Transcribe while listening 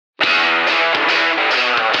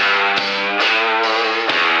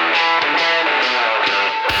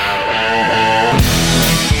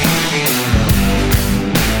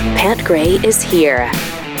Gray is here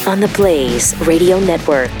on the Blaze Radio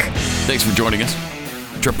Network. Thanks for joining us.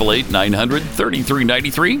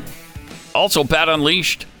 888-900-3393. Also, Pat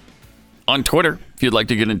Unleashed on Twitter if you'd like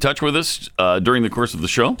to get in touch with us during the course of the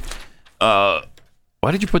show. Why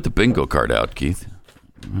did you put the bingo card out, Keith?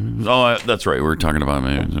 Oh, that's right. We were talking about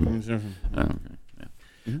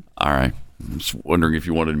all right. I'm just wondering if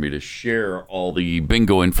you wanted me to share all the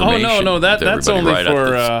bingo information. Oh, no, that's only right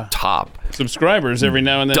for top subscribers every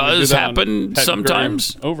now and then. Does happen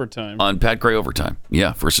sometimes. Overtime. On Pat Gray Overtime.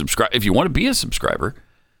 Yeah, for if you want to be a subscriber,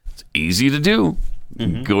 it's easy to do.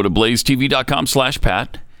 Go to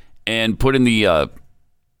blazetv.com/Pat and put in the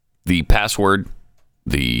password,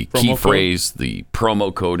 the promo key code? phrase, the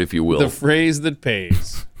promo code, if you will. The phrase that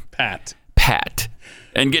pays. Pat.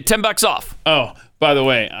 And get $10 off. Oh, by the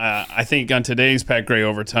way, I think on today's Pat Gray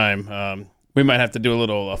Overtime, we might have to do a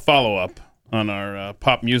little follow-up on our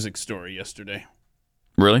pop music story yesterday.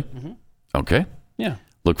 Really? Okay. Yeah.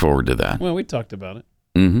 Look forward to that. Well, we talked about it.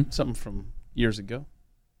 Something from years ago.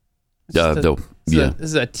 This This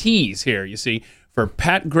is a tease here, you see, for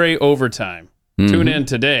Pat Gray Overtime. Tune in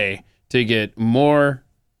today to get more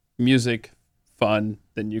music fun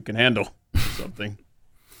than you can handle. Something.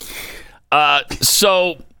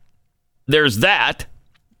 So there's that.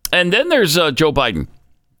 And then there's Joe Biden.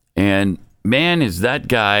 And man, is that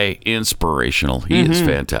guy inspirational. He is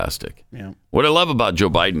fantastic. Yeah. What I love about Joe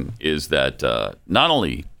Biden is that not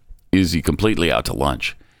only is he completely out to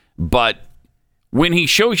lunch, but when he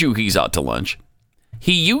shows you he's out to lunch,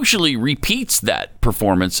 he usually repeats that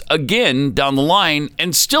performance again down the line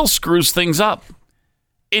and still screws things up.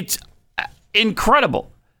 It's incredible.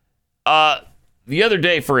 The other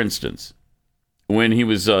day, for instance, when he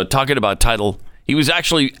was talking about he was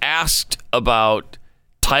actually asked about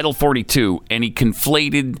Title 42, and he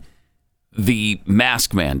conflated the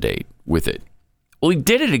mask mandate with it. Well, he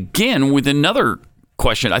did it again with another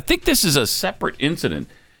question. I think this is a separate incident.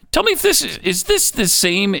 Tell me if this is this the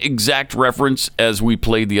same exact reference as we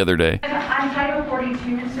played the other day? On Title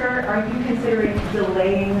 42, sir, are you considering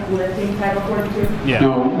delaying lifting Title 42? Yeah.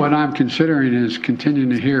 No, what I'm considering is continuing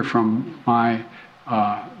to hear from my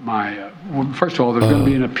first of all, there's going to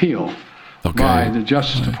be an appeal by the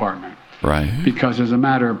Justice Department. Right. Because as a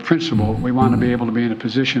matter of principle, we want to be able to be in a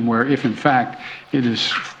position where if in fact it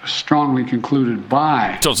is strongly concluded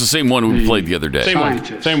by So it's the same one we played the other day.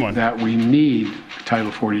 scientists Same one. that we need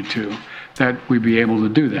Title 42, that we be able to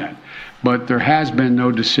do that. But there has been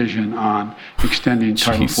no decision on extending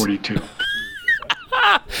Title 42.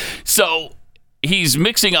 So he's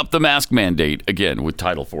mixing up the mask mandate again with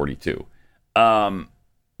Title 42.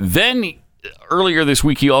 Then earlier this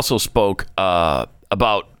week, he also spoke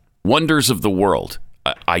about wonders of the world.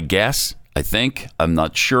 I think. I'm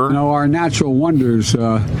not sure. You know, our natural wonders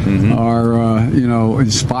are,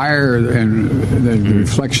 inspire, and the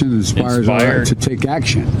reflection inspires us to take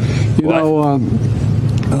action.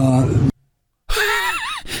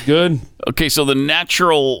 Good. Okay, so the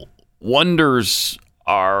natural wonders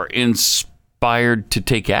are inspired to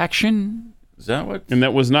take action? Is that what? And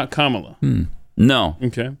that was not Kamala. No.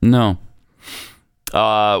 Okay. No.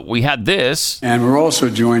 We had this. And we're also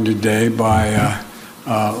joined today by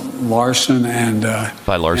Larson and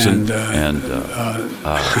By Larson and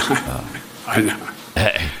I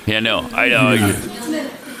know. I know.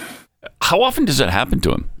 How often does that happen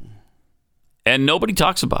to him? And nobody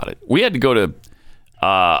talks about it. We had to go to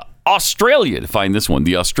Australia to find this one,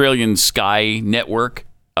 the Australian Sky Network.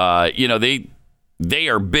 They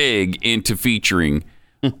are big into featuring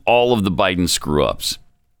all of the Biden screw-ups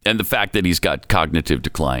and the fact that he's got cognitive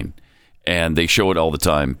decline. And they show it all the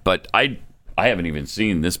time. But I haven't even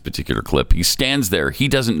seen this particular clip. He stands there. He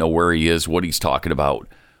doesn't know where he is, what he's talking about,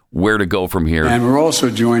 where to go from here. And we're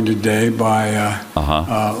also joined today by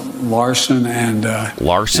Larson and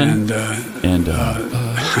Larson?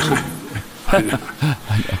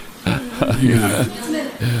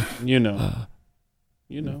 You know.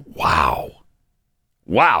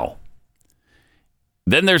 Wow.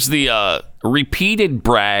 Then there's the repeated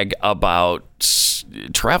brag about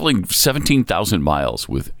traveling 17,000 miles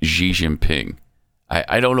with Xi Jinping.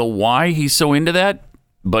 I don't know why he's so into that,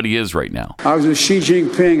 but he is right now. I was with Xi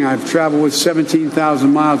Jinping. I've traveled with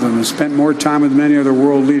 17,000 miles and spent more time with any other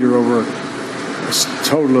world leader over a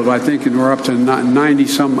total of, I think, and we're up to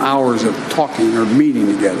 90-some hours of talking or meeting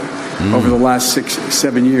together over the last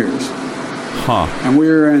 6-7 years. And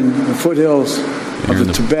we're in the foothills of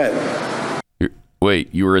the Tibet.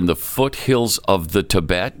 Wait, you were in the foothills of the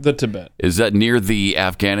Tibet? The Tibet. Is that near the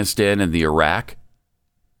Afghanistan and the Iraq?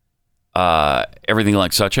 Everything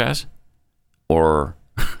like such as? Or...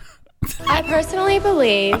 I personally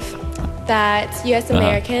believe that U.S.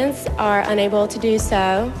 Americans are unable to do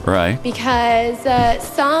so. Right. Because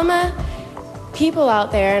some people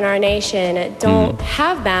out there in our nation don't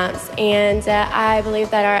have maps, and I believe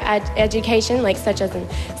that our education, like such as in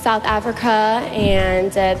South Africa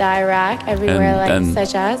and the Iraq, everywhere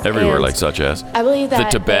such as, I believe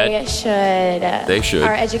that the Tibet, they should.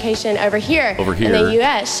 Our education over here in the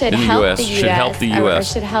U.S. should help the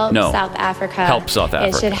U.S. Should help South Africa. Help South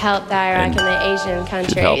Africa. It should help the Iraq and the Asian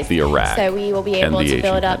countries. Should help the Iraq. So we will be able to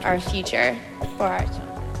build up our future for our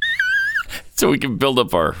children. So we can build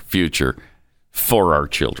up our future for our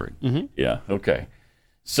children. Mm-hmm. Yeah. Okay.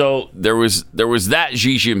 So there was that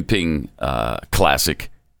Xi Jinping classic,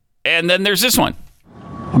 and then there's this one.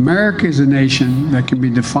 America is a nation that can be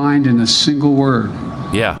defined in a single word.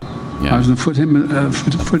 Yeah. I was in the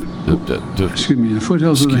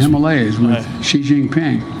foothills of the Himalayas with Xi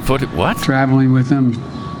Jinping. What? Traveling with him.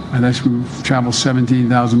 I actually traveled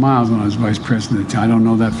 17,000 miles when I was vice president. I don't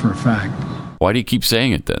know that for a fact. Why do you keep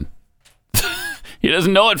saying it then? He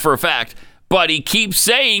doesn't know it for a fact, but he keeps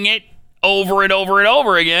saying it over and over and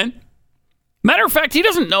over again. Matter of fact, he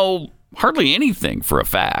doesn't know hardly anything for a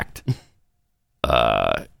fact.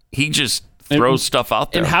 He just throws stuff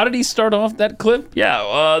out there. And how did he start off that clip?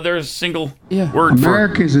 Yeah, there's a single word.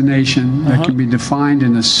 America is a nation that can be defined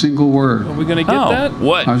in a single word. Are we going to get that?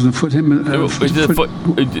 What? I was in the foothills of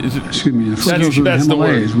the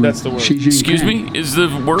Himalayas with Xi Jinping. Excuse me? Is the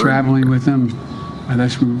word? Traveling with him. I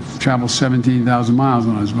actually traveled 17,000 miles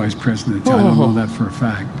when I was vice president. I don't know that for a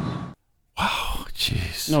fact. Wow,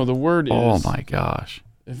 jeez. No, the word is... Oh, my gosh.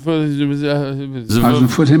 I was in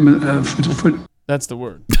foot... That's the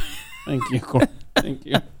word. Thank you, Corey. Thank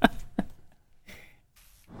you.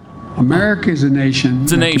 America is a nation.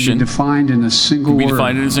 It's a nation. Can be defined in a single word.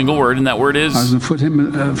 Defined in a single word, and that word is... I was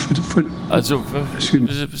in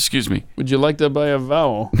excuse me. Would you like to buy a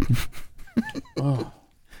vowel?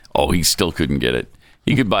 Oh, he still couldn't get it.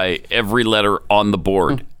 He could buy every letter on the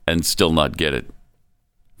board and still not get it.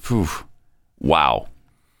 Whew. Wow.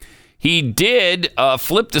 He did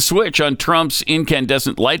flip the switch on Trump's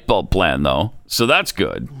incandescent light bulb plan, though, so that's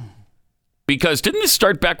good. Because didn't this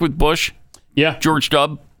start back with Bush? Yeah. George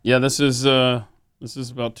W. Yeah, this is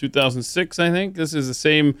about 2006, I think. This is the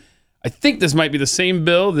same. I think this might be the same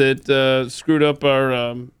bill that screwed up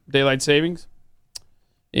our daylight savings.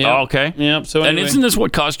 Yeah. Oh, okay. Yeah. So anyway. And isn't this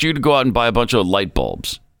what cost you to go out and buy a bunch of light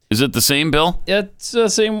bulbs? Is it the same bill? It's the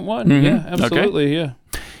same one. Mm-hmm. Yeah, absolutely. Okay. Yeah.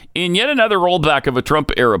 In yet another rollback of a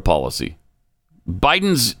Trump-era policy,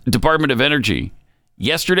 Biden's Department of Energy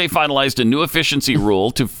yesterday finalized a new efficiency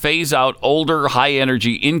rule to phase out older,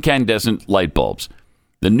 high-energy incandescent light bulbs.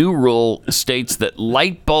 The new rule states that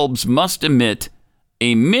light bulbs must emit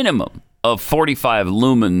a minimum of 45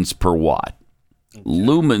 lumens per watt. Okay.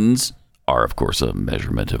 Lumens are, of course, a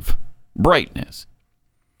measurement of brightness.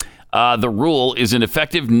 The rule is an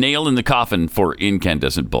effective nail in the coffin for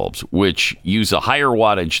incandescent bulbs, which use a higher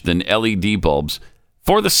wattage than LED bulbs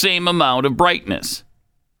for the same amount of brightness.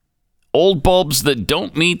 Old bulbs that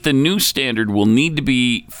don't meet the new standard will need to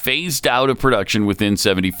be phased out of production within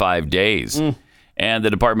 75 days. And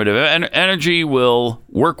the Department of Energy will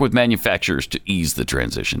work with manufacturers to ease the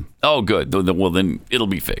transition. Oh, good. Well, then it'll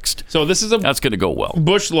be fixed. So this is that's going to go well.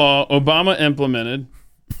 Bush law, Obama implemented,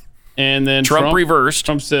 and then Trump reversed.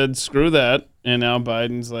 Trump said, screw that. And now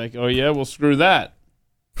Biden's like, oh, yeah, well, screw that.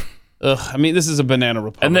 Ugh, I mean, this is a banana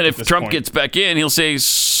republic. And then if Trump gets back in, he'll say,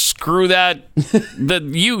 screw that, that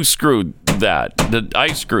you screwed that, that I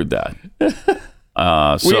screwed that.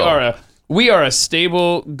 We are a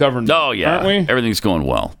stable government. Oh, yeah. Aren't we? Everything's going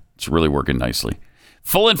well. It's really working nicely.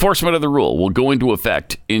 Full enforcement of the rule will go into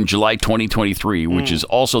effect in July 2023, which is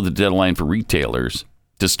also the deadline for retailers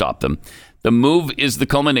to stop them. The move is the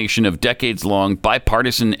culmination of decades-long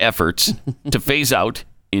bipartisan efforts to phase out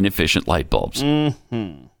inefficient light bulbs.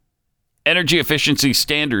 Mm-hmm. Energy efficiency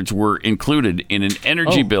standards were included in an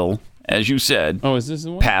energy bill, as you said, is this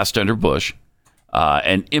the one? Passed under Bush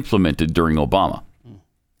and implemented during Obama.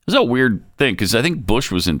 It's a weird thing because I think Bush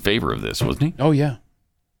was in favor of this, wasn't he? Oh, yeah.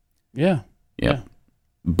 Yeah.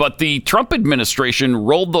 But the Trump administration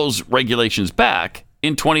rolled those regulations back.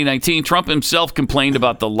 In 2019, Trump himself complained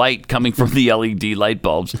about the light coming from the LED light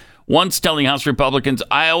bulbs, once telling House Republicans,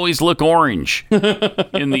 I always look orange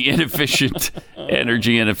in the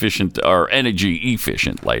energy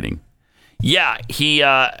efficient lighting. Yeah,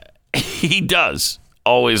 he does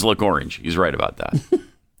always look orange. He's right about that.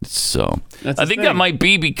 So I think that might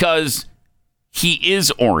be because he is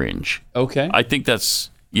orange. Okay. I think that's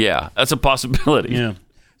a possibility. Yeah.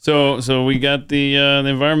 So we got the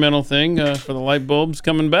environmental thing for the light bulbs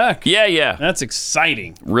coming back. Yeah. That's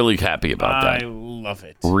exciting. Really happy about that. I love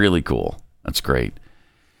it. Really cool. That's great.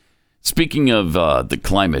 Speaking of the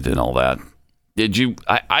climate and all that, did you?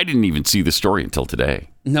 I didn't even see the story until today.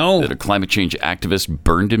 No. That a climate change activist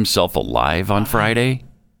burned himself alive on Friday.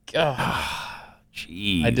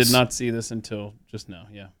 Jeez. I did not see this until just now.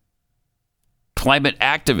 Yeah. Climate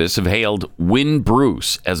activists have hailed Win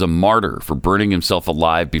Bruce as a martyr for burning himself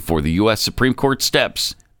alive before the U.S. Supreme Court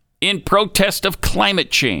steps in protest of climate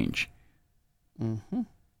change. Mm-hmm.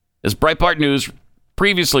 As Breitbart News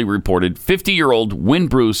previously reported, 50-year-old Win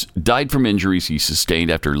Bruce died from injuries he sustained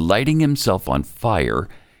after lighting himself on fire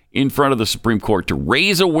in front of the Supreme Court to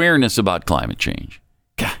raise awareness about climate change.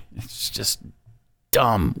 God, it's just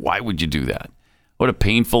dumb. Why would you do that? What a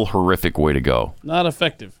painful, horrific way to go. Not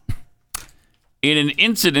effective. In an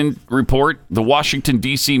incident report, the Washington,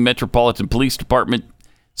 D.C. Metropolitan Police Department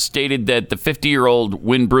stated that the 50-year-old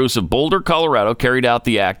Win Bruce of Boulder, Colorado, carried out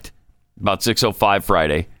the act about 6:05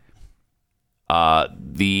 Friday.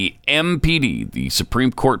 The MPD, the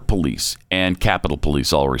Supreme Court Police, and Capitol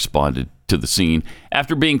Police all responded to the scene.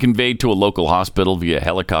 After being conveyed to a local hospital via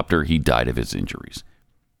helicopter, he died of his injuries.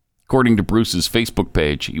 According to Bruce's Facebook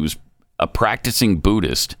page, he was a practicing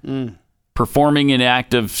Buddhist performing an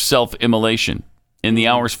act of self-immolation. In the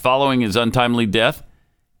hours following his untimely death,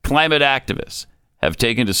 climate activists have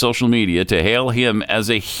taken to social media to hail him as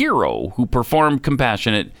a hero who performed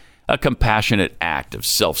a compassionate act of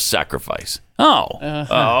self-sacrifice.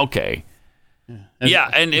 Okay.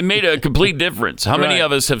 Yeah, and it made a complete difference. How many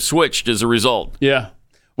of us have switched as a result? Yeah.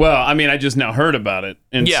 Well, I mean, I just now heard about it.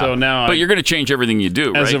 And so now but you're going to change everything you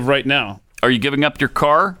do, right? As of right now. Are you giving up your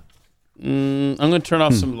car? I'm going to turn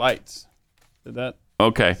off some lights. Did that?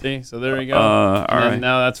 Okay. See? So there you go. All right.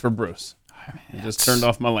 Now that's for Bruce. I just turned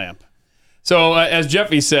off my lamp. So as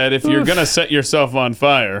Jeffy said, if you're going to set yourself on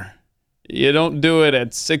fire, you don't do it at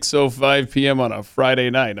 6:05 p.m. on a Friday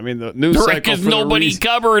night. I mean, the news cycle because nobody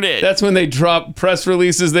covered it. That's when they drop press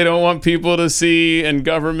releases they don't want people to see and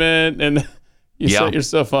government, and you set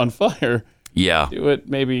yourself on fire. Yeah. Do it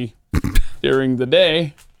maybe during the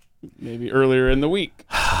day, maybe earlier in the week.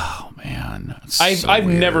 Oh, man. I've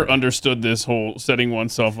never understood this whole setting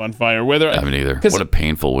oneself on fire. I haven't either. What a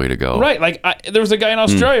painful way to go. Right. Like, there was a guy in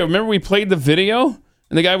Australia. Remember we played the video?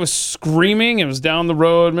 And the guy was screaming. It was down the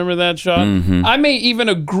road. Remember that shot? Mm-hmm. I may even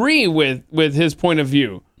agree with his point of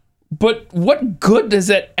view. But what good has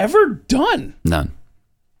that ever done? None.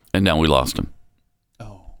 And now we lost him.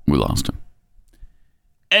 Oh. We lost him.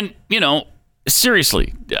 And,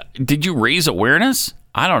 seriously, did you raise awareness?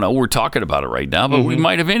 I don't know. We're talking about it right now, but we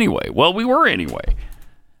might have anyway. Well, we were anyway.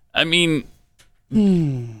 I mean,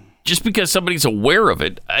 just because somebody's aware of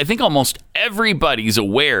it, I think almost everybody's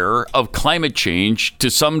aware of climate change to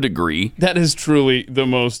some degree. That is truly the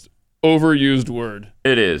most overused word.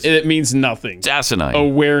 It is. It means nothing. It's asinine.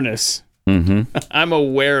 Awareness. Mm-hmm. I'm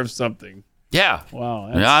aware of something. Yeah.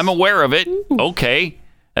 Wow. Yeah, I'm aware of it. Okay.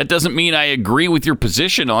 That doesn't mean I agree with your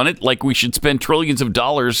position on it, like we should spend trillions of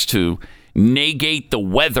dollars to negate the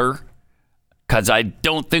weather, because I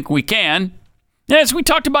don't think we can. As we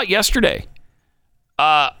talked about yesterday,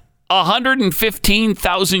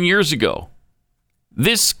 115,000 years ago,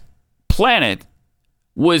 this planet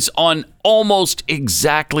was on almost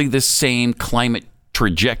exactly the same climate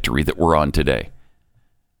trajectory that we're on today.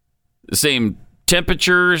 The same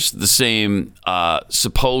temperatures, the same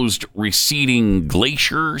supposed receding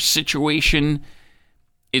glacier situation.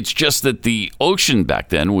 It's just that the ocean back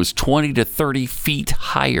then was 20 to 30 feet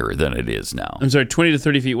higher than it is now. I'm sorry, 20 to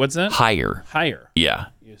 30 feet. What's that? Higher. Higher. Yeah.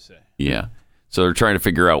 You say. Yeah. So they're trying to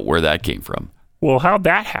figure out where that came from. Well, how'd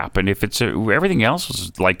that happen if everything else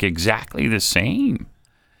was like exactly the same?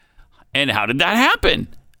 And how did that happen?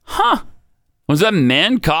 Was that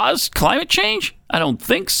man-caused climate change? I don't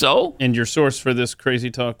think so. And your source for this crazy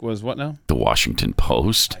talk was what now? The Washington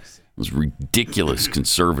Post. Those ridiculous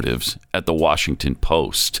conservatives at the Washington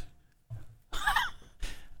Post.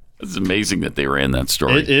 It's amazing that they ran that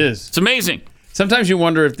story. It is. It's amazing. Sometimes you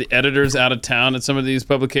wonder if the editor's out of town at some of these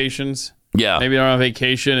publications. Yeah. Maybe they're on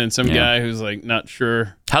vacation and some guy who's like not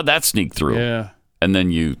sure. How'd that sneak through? Yeah. And then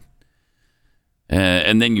you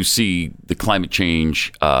see the climate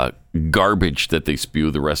change garbage that they spew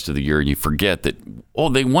the rest of the year, and you forget that,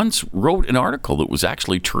 they once wrote an article that was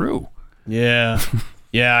actually true. Yeah.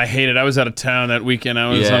 Yeah, I hate it. I was out of town that weekend. I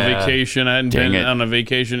was on vacation. I hadn't been on a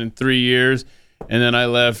vacation in 3 years. And then I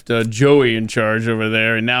left Joey in charge over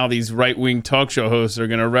there. And now these right-wing talk show hosts are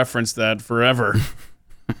going to reference that forever.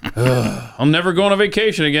 I'll never go on a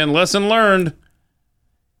vacation again. Lesson learned.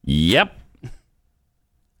 Yep.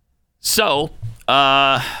 So,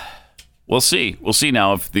 We'll see. We'll see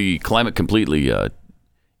now if the climate completely,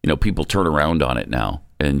 people turn around on it now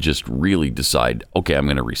and just really decide, okay, I'm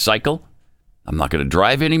going to recycle. I'm not going to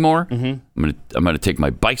drive anymore. Mm-hmm. I'm going to take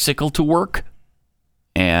my bicycle to work,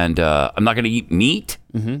 and I'm not going to eat meat.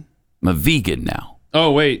 Mm-hmm. I'm a vegan now.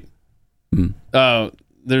 Oh wait,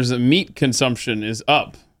 there's a meat consumption is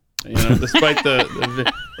up. Despite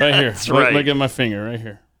the right here. That's right. Look at my finger right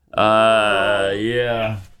here.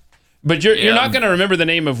 Yeah. But you're not going to remember the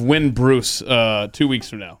name of Win Bruce 2 weeks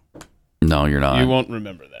from now. No, you're not. You won't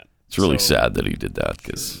remember that. It's really sad that he did that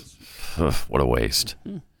because what a waste.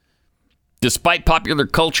 Despite popular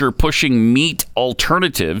culture pushing meat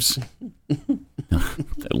alternatives, I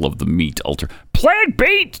love the meat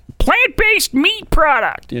plant-based meat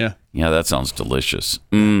product. Yeah. Yeah, that sounds delicious.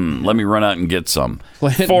 Let me run out and get some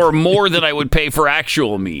for more than I would pay for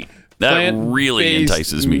actual meat. That really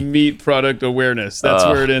entices me. Meat product awareness. That's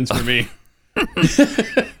where it ends for me.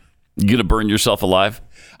 You gonna burn yourself alive?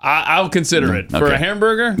 I'll consider it for a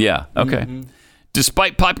hamburger. Yeah. Okay. Mm-hmm.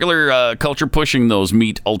 Despite popular culture pushing those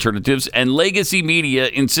meat alternatives and legacy media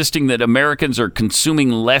insisting that Americans are consuming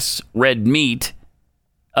less red meat,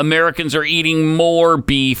 Americans are eating more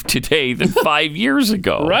beef today than 5 years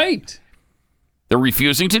ago. Right. They're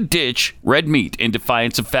refusing to ditch red meat in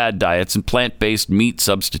defiance of fad diets and plant-based meat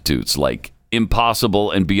substitutes like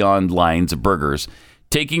Impossible and Beyond lines of burgers,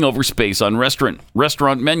 taking over space on restaurant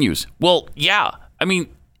menus. Well, yeah. I mean,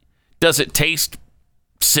 does it taste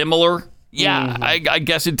similar? Yeah, mm-hmm. I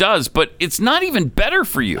guess it does, but it's not even better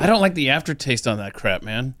for you. I don't like the aftertaste on that crap,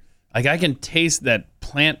 man. Like, I can taste that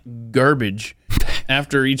plant garbage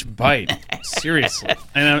after each bite. Seriously.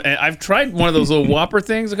 And I've tried one of those little Whopper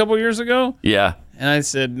things a couple years ago. Yeah. And I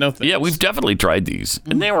said, no thanks. Yeah, we've definitely tried these.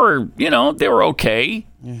 And they were, they were okay.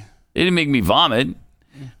 Yeah. They didn't make me vomit.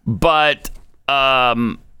 But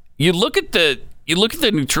you look at the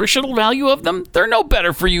nutritional value of them, they're no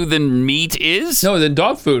better for you than meat is. No, than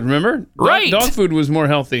dog food, remember? Right. Dog food was more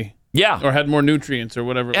healthy. Yeah. Or had more nutrients or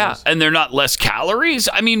whatever it was. And they're not less calories.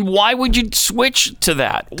 I mean, why would you switch to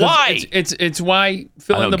that? Why? It's why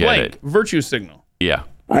fill in the blank. Virtue signal. Yeah.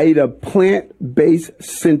 I eat a plant-based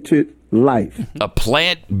centered life. A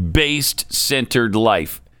plant-based centered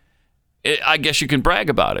life. I guess you can brag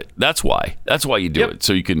about it. That's why. That's why you do it.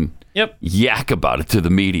 So you can yak about it to the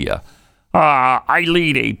media. I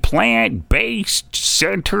lead a plant-based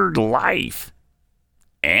centered life.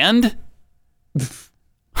 And?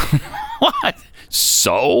 What?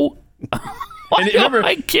 So? Why do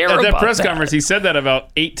I care about that? At that press conference, he said that about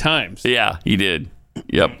 8 times. Yeah, he did.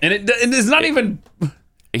 Yep. And it's not even...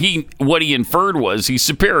 What he inferred was he's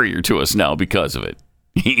superior to us now because of it.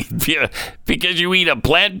 Because you eat a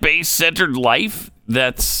plant-based centered life,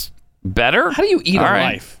 that's better? How do you eat a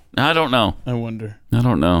life? I don't know. I wonder. I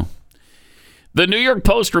don't know. The New York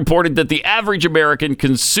Post reported that the average American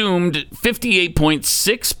consumed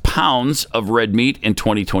 58.6 pounds of red meat in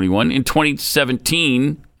 2021. In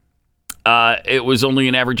 2017, it was only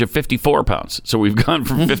an average of 54 pounds. So we've gone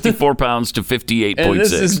from 54 pounds to 58.6. And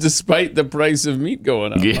this is despite the price of meat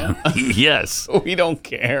going up. Yeah. Huh? Yes. We don't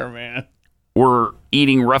care, man. We're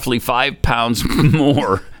eating roughly 5 pounds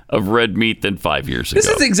more of red meat than 5 years ago. This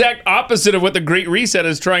is the exact opposite of what the Great Reset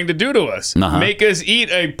is trying to do to us. Uh-huh. Make us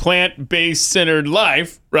eat a plant-based centered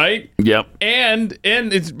life, right? Yep. And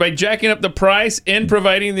it's by jacking up the price and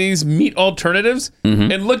providing these meat alternatives.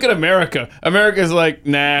 Mm-hmm. And look at America. America's like,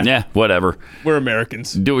 nah. Yeah, whatever. We're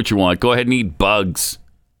Americans. Do what you want. Go ahead and eat bugs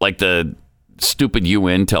like the stupid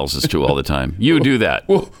UN tells us to all the time. You do that.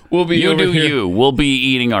 We'll be you over do here. you. We'll be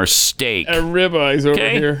eating our steak. Our ribeyes over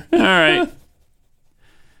here. All right.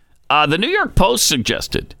 The New York Post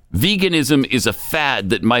suggested veganism is a fad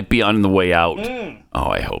that might be on the way out. Oh,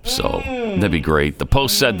 I hope so. That'd be great. The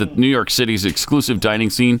Post said that New York City's exclusive dining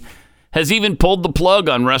scene has even pulled the plug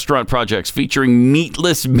on restaurant projects featuring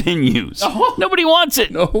meatless menus. Oh. Nobody wants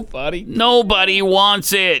it. Nobody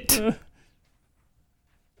wants it.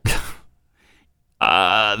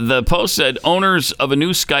 The Post said owners of a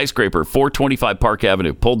new skyscraper, 425 Park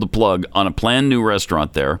Avenue, pulled the plug on a planned new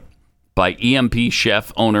restaurant there by EMP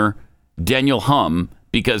chef owner Daniel Hum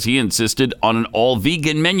because he insisted on an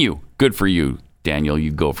all-vegan menu. Good for you, Daniel.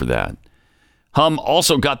 You go for that. Hum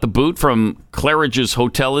also got the boot from Claridge's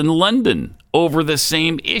Hotel in London over the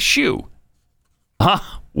same issue.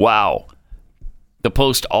 Wow. The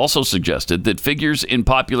Post also suggested that figures in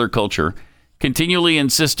popular culture continually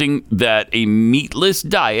insisting that a meatless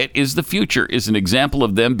diet is the future is an example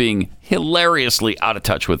of them being hilariously out of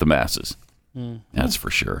touch with the masses. That's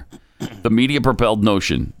for sure. The media-propelled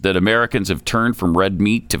notion that Americans have turned from red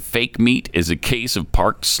meat to fake meat is a case of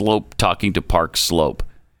Park Slope talking to Park Slope.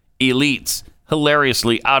 Elites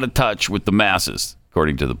hilariously out of touch with the masses,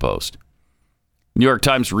 according to the Post. New York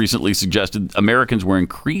Times recently suggested Americans were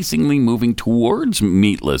increasingly moving towards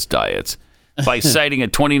meatless diets by citing a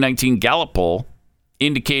 2019 Gallup poll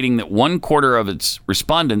indicating that 1/4 of its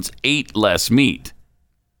respondents ate less meat.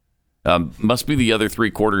 Must be the other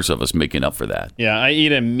 3/4 of us making up for that. Yeah, I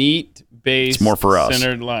eat a meat-based, more for us.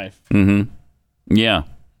 centered life. Mm-hmm. Yeah.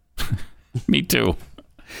 Me too.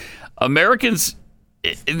 Americans,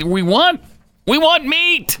 we want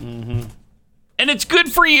meat. Mm-hmm. And it's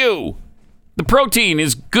good for you. The protein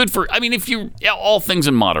is good for, if you, all things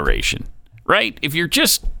in moderation, right? If you're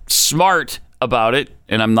just smart about it,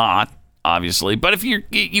 and I'm not, obviously, but if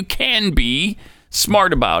you can be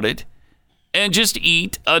smart about it and just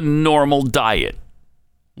eat a normal diet,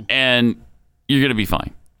 and you're going to be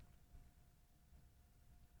fine.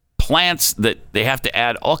 Plants that they have to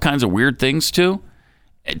add all kinds of weird things to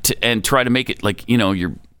and try to make it like,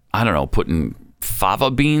 you're, putting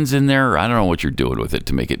fava beans in there. I don't know what you're doing with it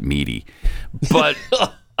to make it meaty. But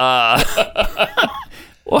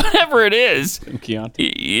whatever it is,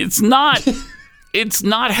 it's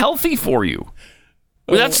not healthy for you.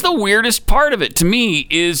 That's the weirdest part of it to me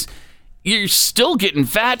is you're still getting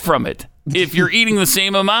fat from it. If you're eating the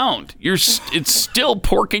same amount, it's still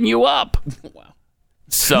porking you up. Wow.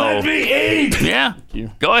 So let me eat. Yeah,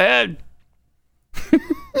 go ahead.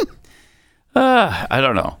 I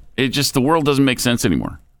don't know. It just, the world doesn't make sense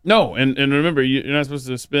anymore. No, and remember, you're not supposed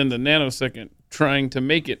to spend a nanosecond trying to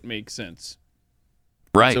make it make sense.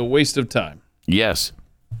 Right. It's a waste of time. Yes.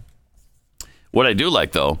 What I do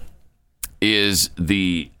like, though, is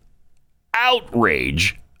the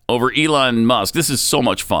outrage over Elon Musk. This is so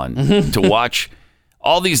much fun to watch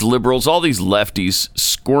all these liberals, all these lefties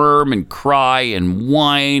squirm and cry and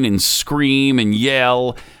whine and scream and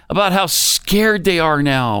yell about how scared they are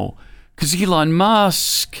now because Elon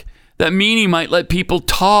Musk, that meanie, might let people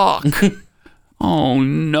talk. Oh,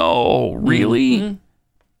 no. Really? Mm-hmm.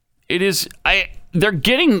 It is... They're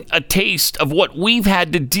getting a taste of what we've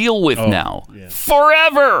had to deal with now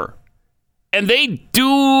forever. And they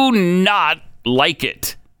do not like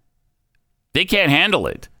it. They can't handle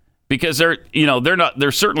it because they're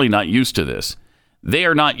certainly not used to this. They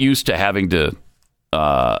are not used to having to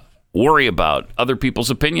worry about other people's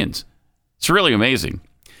opinions. It's really amazing.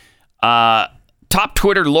 Top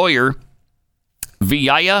Twitter lawyer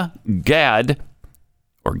Vijaya Gadde,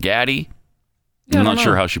 or Gaddy, I'm not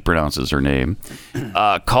sure how she pronounces her name,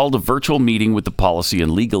 called a virtual meeting with the policy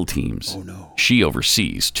and legal teams she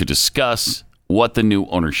oversees to discuss what the new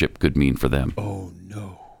ownership could mean for them. Oh,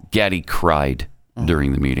 no. Gaddy cried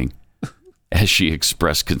during the meeting as she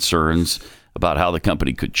expressed concerns about how the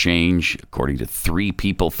company could change. According to 3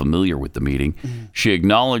 people familiar with the meeting, she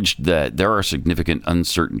acknowledged that there are significant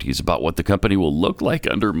uncertainties about what the company will look like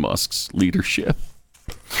under Musk's leadership.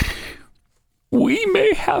 We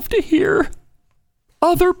may have to hear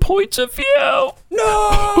other points of view.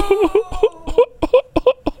 No!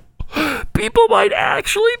 People might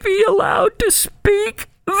actually be allowed to speak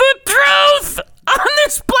the truth on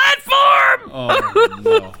this platform. Oh,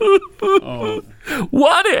 no. Oh.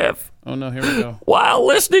 What if? Oh, no, here we go. While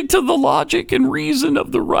listening to the logic and reason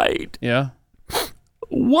of the right. Yeah.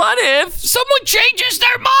 What if someone changes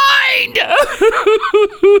their mind?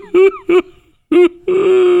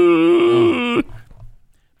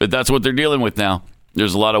 But that's what they're dealing with now.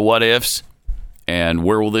 There's a lot of what ifs. And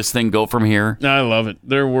where will this thing go from here? I love it.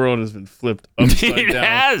 Their world has been flipped upside down. It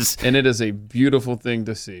has. And it is a beautiful thing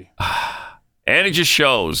to see. And it just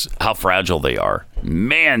shows how fragile they are.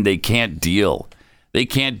 Man, they can't deal. They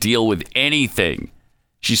can't deal with anything.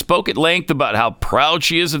 She spoke at length about how proud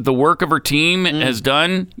she is of the work of her team has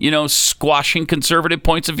done, squashing conservative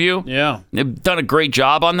points of view. Yeah. They've done a great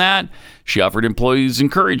job on that. She offered employees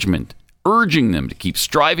encouragement, urging them to keep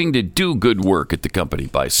striving to do good work at the company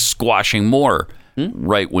by squashing more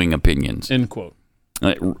right-wing opinions. End quote.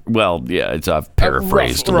 Well, yeah, I've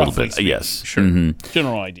paraphrased a little bit. Speaking. Yes. Sure. Mm-hmm.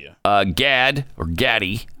 General idea.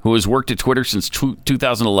 Gaddy, who has worked at Twitter since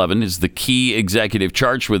 2011, is the key executive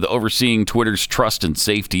charged with overseeing Twitter's trust and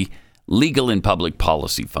safety, legal and public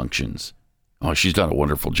policy functions. Oh, she's done a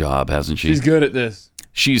wonderful job, hasn't she? She's good at this.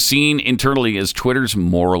 She's seen internally as Twitter's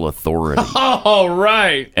moral authority. Oh,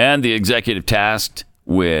 right. And the executive tasked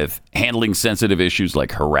with handling sensitive issues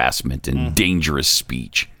like harassment and dangerous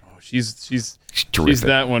speech. Oh, she's terrific. She's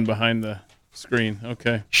that one behind the screen.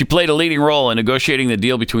 Okay. She played a leading role in negotiating the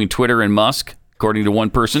deal between Twitter and Musk, according to one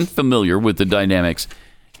person familiar with the dynamics.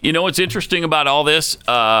 You know what's interesting about all this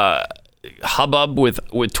hubbub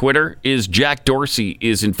with Twitter is Jack Dorsey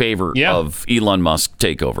is in favor of Elon Musk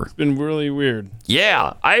takeover. It's been really weird.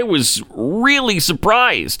 Yeah, I was really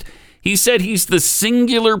surprised. He said he's the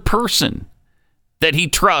singular person that he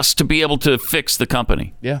trusts to be able to fix the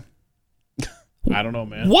company. Yeah. I don't know,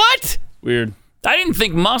 man. What? Weird. I didn't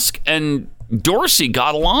think Musk and Dorsey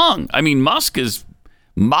got along. I mean, Musk has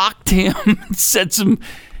mocked him, said some,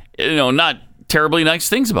 not terribly nice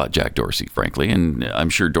things about Jack Dorsey, frankly, and I'm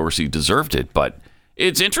sure Dorsey deserved it. But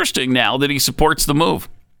it's interesting now that he supports the move.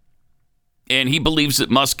 And he believes that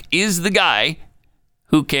Musk is the guy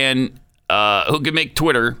who can make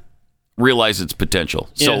Twitter realize its potential.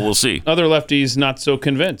 So we'll see. Other lefties not so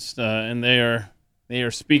convinced, and they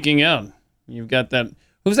are speaking out. You've got that.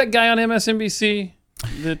 Who's that guy on MSNBC?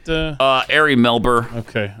 Ari Melber.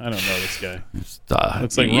 Okay, I don't know this guy.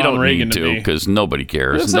 Looks like you Ron don't Reagan need to because nobody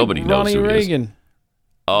cares. Nobody knows Ronnie who Reagan. He is.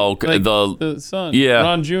 Oh, like the son. Yeah,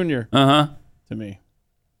 Ron Jr. To me.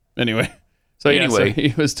 Anyway, so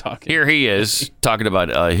he was talking. Here he is talking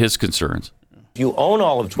about his concerns. If you own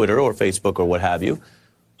all of Twitter or Facebook or what have you,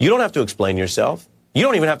 you don't have to explain yourself. You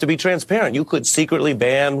don't even have to be transparent. You could secretly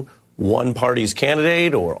ban one party's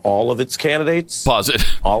candidate or all of its candidates. Pause it.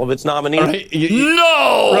 All of its nominees. Right.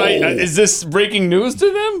 No! Right. Is this breaking news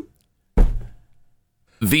to them?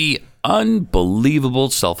 The unbelievable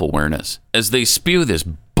self-awareness as they spew this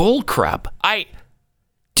bullcrap.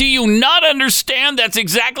 Do you not understand that's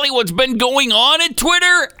exactly what's been going on at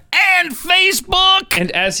Twitter and Facebook? And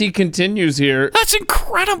as he continues here... That's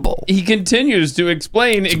incredible. He continues to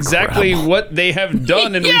explain exactly what they have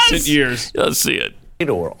done in recent years. Let's see it.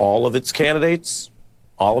 Or all of its candidates,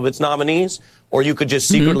 all of its nominees, or you could just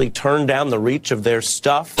secretly turn down the reach of their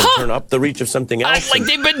stuff and turn up the reach of something else. Like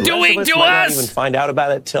they've been doing to us. Might not even find out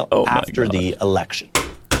about it till after the election.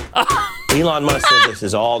 Elon Musk says this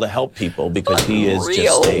is all to help people because he is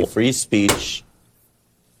just a free speech,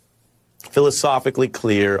 philosophically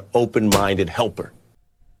clear, open-minded helper.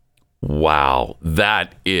 Wow,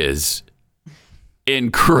 that is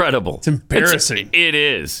incredible. It's embarrassing. It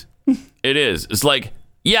is. It is. It's like,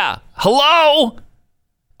 yeah, hello?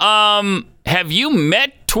 Have you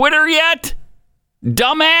met Twitter yet?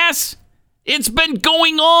 Dumbass? It's been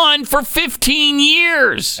going on for 15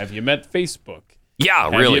 years. Have you met Facebook? Yeah,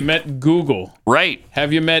 really. Have you met Google? Right.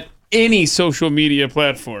 Have you met any social media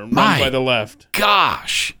platform run by the left?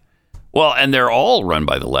 Gosh. Well, and they're all run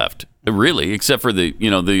by the left, really, except for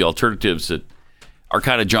the alternatives that are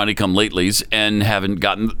kind of Johnny-come-latelys and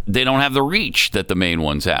they don't have the reach that the main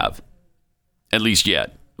ones have. At least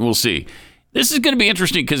yet. We'll see. This is going to be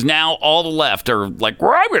interesting because now all the left are like,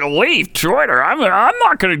 well, I'm going to leave Twitter. I'm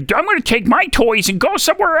going to take my toys and go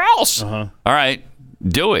somewhere else. Uh-huh. All right.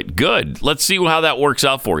 Do it. Good. Let's see how that works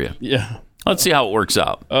out for you. Yeah. Let's see how it works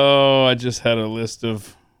out. Oh, I just had a list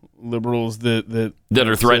of liberals that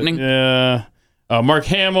are threatening? Yeah. Mark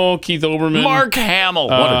Hamill, Keith Olbermann. Mark Hamill.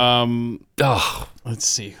 Let's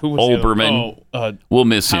see. Who was Olbermann. We'll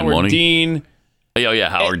miss him, won't he? Dean. Oh, yeah,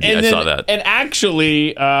 Howard Dean. I saw that. And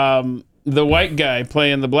actually, the white guy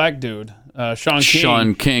playing the black dude, Sean King.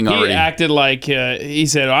 Sean King already. He acted like, he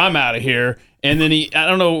said, I'm out of here. And then I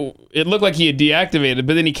don't know, it looked like he had deactivated,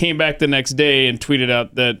 but then he came back the next day and tweeted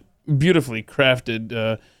out that beautifully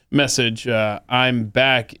crafted message, I'm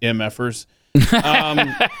back, MFers.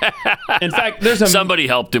 In fact, there's somebody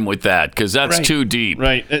helped him with that because that's too deep.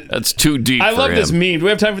 Right, that's too deep. I love this meme. Do we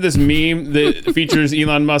have time for this meme that features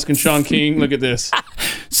Elon Musk and Sean King? Look at this: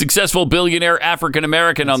 successful billionaire African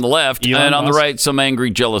American on the left, Elon and on Musk. the right, some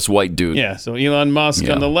angry, jealous white dude. Yeah, so Elon Musk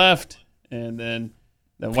on the left, and then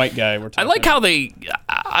the white guy. I like how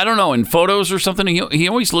I don't know, in photos or something. He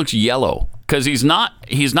always looks yellow because he's not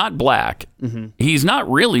black. Mm-hmm. He's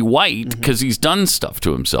not really white because he's done stuff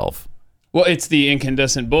to himself. Well, it's the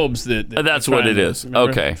incandescent bulbs that's what it is.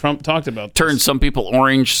 Remember? Okay. Trump talked about this. Turn some people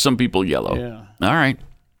orange, some people yellow. Yeah. All right.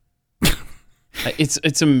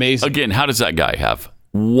 It's amazing. Again, how does that guy have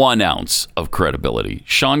 1 ounce of credibility?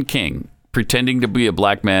 Sean King pretending to be a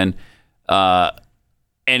black man, and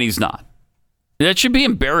he's not. That should be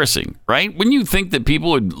embarrassing, right? Wouldn't you think that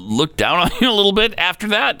people would look down on you a little bit after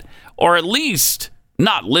that? Or at least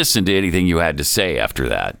not listen to anything you had to say after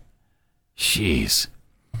that? Jeez.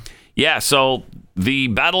 Yeah, so the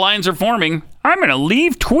battle lines are forming. I'm going to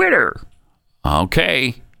leave Twitter.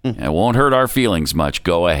 Okay. It won't hurt our feelings much.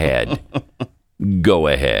 Go ahead. Go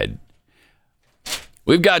ahead.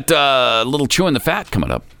 We've got a little Chewing the Fat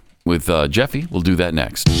coming up with Jeffy. We'll do that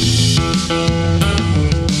next.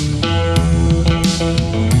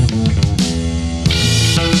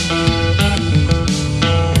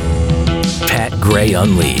 Pat Gray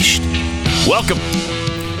Unleashed. Welcome.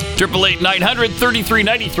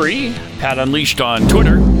 888-900-3393. Pat Unleashed on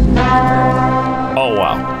Twitter. Oh,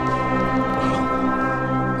 wow.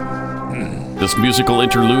 This musical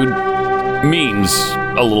interlude means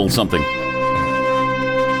a little something.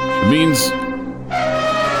 It means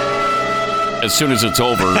as soon as it's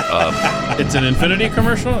over. It's an Infinity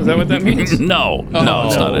commercial? Is that what that means? No, it's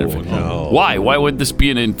not an Infinity. No. Why? Why would this be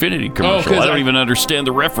an Infinity commercial? 'cause I don't even understand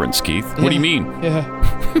the reference, Keith. What do you mean? Yeah.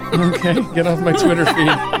 Okay, get off my Twitter feed.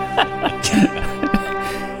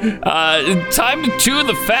 Time to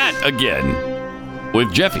the fat again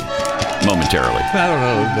with Jeffy momentarily. I don't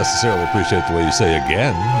know necessarily appreciate the way you say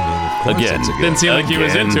again. I mean, of course Again. it's again. Didn't seem like he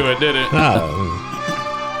was into it, did it? No,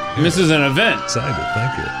 This is an event. excited.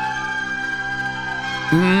 Thank you.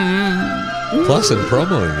 Plus, in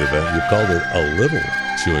promoting the event, you called it a little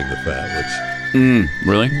chewing the fat, which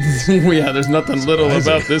Really? Yeah, there's nothing little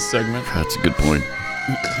Surprising. about this segment. That's a good point.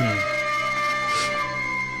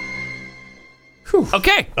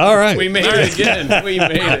 Okay. all right. We made it again. We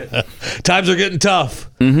made it. Times are getting tough.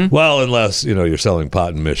 Well, unless, you're selling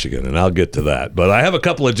pot in Michigan, and I'll get to that. But I have a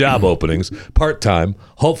couple of job openings, part-time,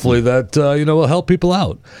 hopefully that, will help people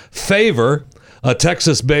out. Favor, a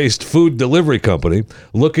Texas-based food delivery company,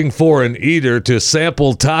 looking for an eater to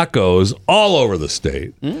sample tacos all over the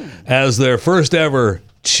state as their first ever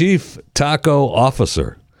chief taco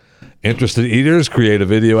officer. Interested eaters create a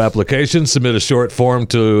video application, submit a short form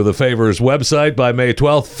to the Favor's website by May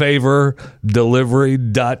 12th,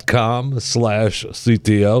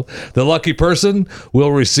 favordelivery.com/CTO. The lucky person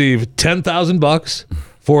will receive $10,000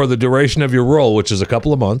 for the duration of your role, which is a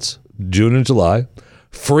couple of months, June and July.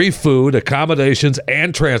 Free food, accommodations,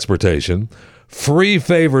 and transportation. Free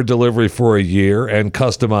Favor delivery for a year and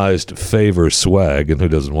customized Favor swag, and who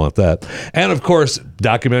doesn't want that? And, of course,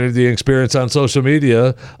 documenting the experience on social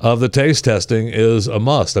media of the taste testing is a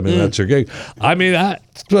must. I mean, that's your gig. I mean,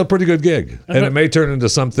 that's a pretty good gig, and it may turn into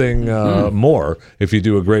something more if you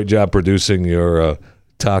do a great job producing your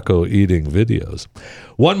taco eating videos.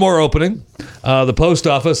 One more opening. The post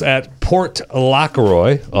office at Port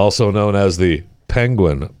Lockroy, also known as the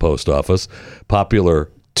Penguin Post Office,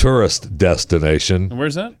 popular tourist destination.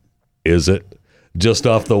 Where's that? Is it just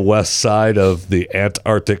off the west side of the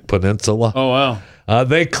Antarctic Peninsula? Oh, wow.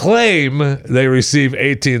 They claim they receive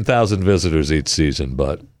 18,000 visitors each season,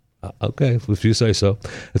 but okay, if you say so.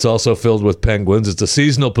 It's also filled with penguins. It's a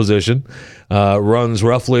seasonal position, runs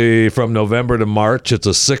roughly from November to March. It's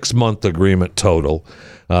a 6-month agreement total.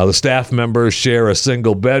 The staff members share a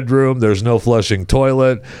single bedroom. There's no flushing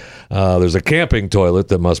toilet. There's a camping toilet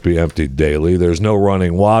that must be emptied daily. There's no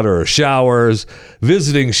running water or showers.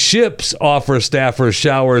 Visiting ships offer staffers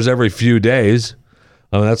showers every few days.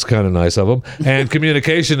 Oh, that's kind of nice of them. And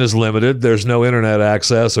communication is limited. There's no internet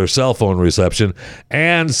access or cell phone reception.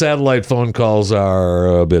 And satellite phone calls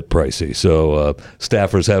are a bit pricey. So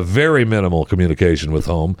staffers have very minimal communication with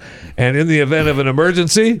home. And in the event of an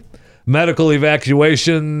emergency, medical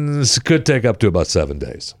evacuations could take up to about 7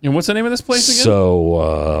 days. And what's the name of this place again?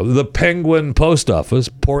 So the Penguin Post Office,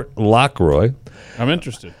 Port Lockroy. I'm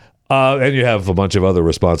interested. And you have a bunch of other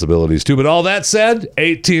responsibilities too. But all that said,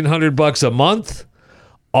 $1,800 a month.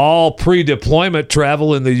 All pre-deployment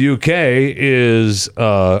travel in the UK is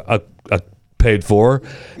paid for,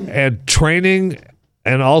 and training,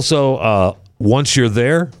 and also once you're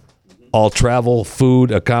there, all travel,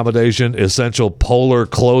 food, accommodation, essential polar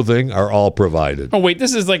clothing are all provided. Oh, wait,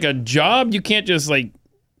 this is like a job? You can't just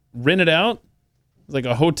rent it out? Like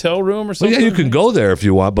a hotel room or something? Well, yeah, you can go there if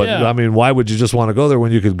you want, but Yeah. I mean, why would you just want to go there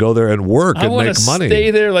when you could go there and work and make money? Stay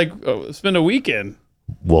there, spend a weekend.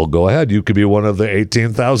 Well, go ahead. You could be one of the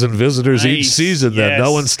 18,000 visitors each Nice. season. That no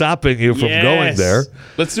Yes. one's stopping you from going there.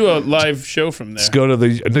 Let's do a live show from there. Let's go to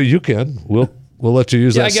the. No, you can. We'll let you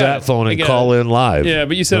use Yeah, that I got sat it. phone I and got call it. in live. Yeah,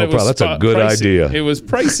 but you said No it was problem. That's a good pricey. idea. It was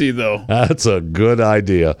pricey, though. That's a good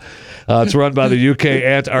idea. It's run by the UK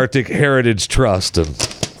Antarctic Heritage Trust, and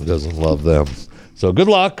who doesn't love them? So good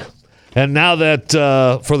luck. And now that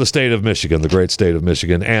for the state of Michigan, the great state of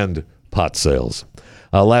Michigan, and pot sales.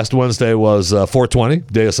 Last Wednesday was 420,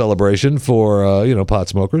 day of celebration for pot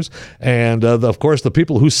smokers, and of course the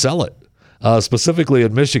people who sell it, specifically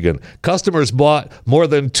in Michigan. Customers bought more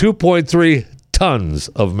than 2.3 tons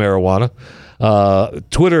of marijuana.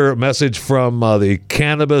 Twitter message from the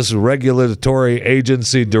Cannabis Regulatory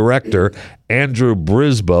Agency Director, Andrew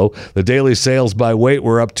Brisboe. The daily sales by weight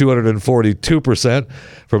were up 242%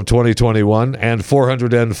 from 2021 and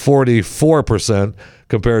 444%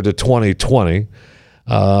 compared to 2020.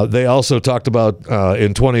 They also talked about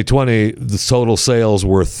in 2020, the total sales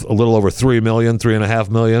were a little over 3 million, 3.5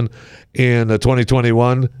 million. In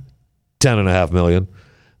 2021, 10.5 million.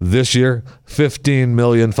 This year,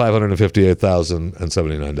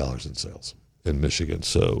 $15,558,079 in sales in Michigan.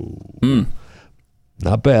 So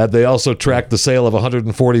Not bad. They also tracked the sale of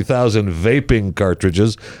 140,000 vaping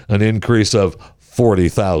cartridges, an increase of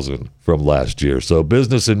 40,000 from last year. So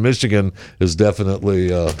business in Michigan is definitely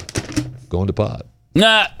going to pot.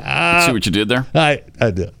 Nah. See what you did there? I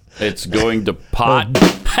did. It's going to pot.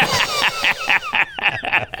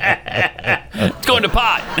 It's going to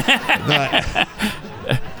pot.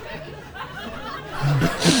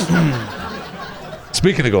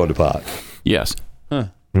 Speaking of going to pot. Yes.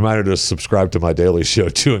 Reminder to subscribe to my daily show,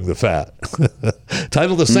 Chewing the Fat.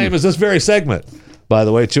 Titled the same as this very segment. By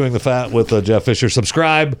the way, Chewing the Fat with Jeff Fisher.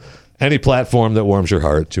 Subscribe any platform that warms your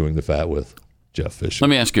heart. Chewing the Fat with Jeff Fisher. Let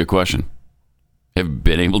me ask you a question. Have you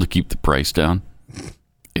been able to keep the price down?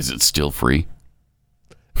 Is it still free?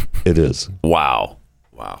 It is. Wow.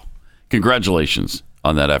 Congratulations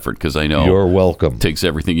on that effort, because I know you're welcome. It takes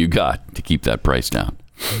everything you got to keep that price down.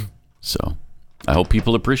 So I hope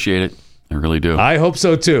people appreciate it. I really do. I hope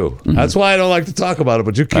so too. Mm-hmm. That's why I don't like to talk about it,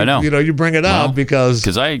 but you keep, I know. You bring it up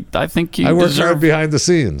because I think you I work hard behind the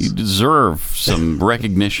scenes. You deserve some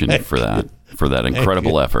recognition for that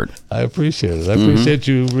incredible effort. I appreciate it. I appreciate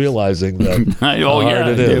you realizing that how hard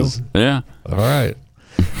it is. Yeah. All right.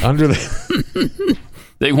 Under the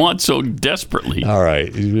they want so desperately. All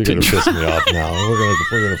right, you're going to piss me off now. We're going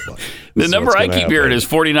to. The number I keep hearing is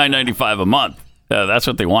 $49.95 a month. That's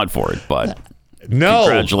what they want for it, but. No,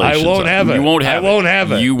 congratulations. I won't have it. You won't have it. I won't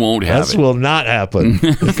have it. You won't have it. This will not happen.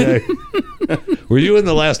 Okay. Were you in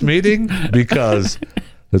the last meeting? Because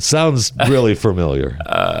it sounds really familiar.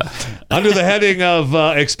 Under the heading of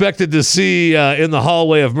expected to see in the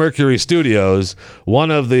hallway of Mercury Studios,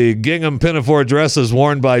 one of the gingham pinafore dresses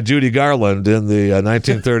worn by Judy Garland in the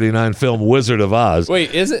 1939 film Wizard of Oz.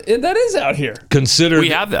 Wait, is it? That is out here. We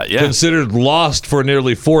have that, yeah. Considered lost for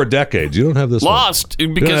nearly 4 decades. You don't have this lost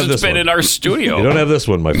one. Because it's been in our studio. You don't have this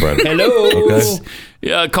one, my friend. Hello. Okay.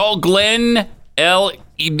 Yeah, call Glenn L.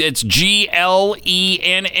 It's Glenn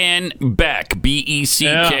Beck, Beck.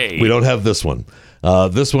 We don't have this one.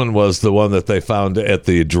 This one was the one that they found at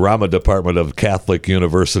the drama department of Catholic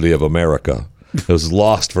University of America. It was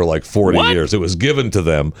lost for like 40 years. It was given to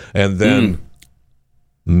them and then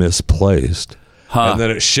misplaced. And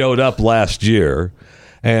then it showed up last year.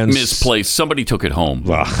 And misplaced. Somebody took it home.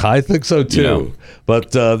 I think so too. Yeah.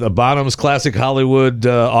 But the Bonham's Classic Hollywood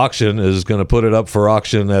auction is going to put it up for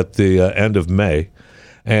auction at the end of May.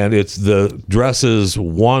 And it's the dress is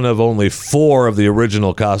one of only 4 of the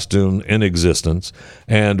original costume in existence,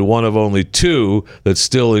 and one of only 2 that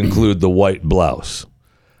still include the white blouse.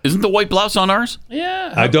 Isn't the white blouse on ours?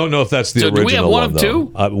 Yeah. I don't know if that's the original do we have one of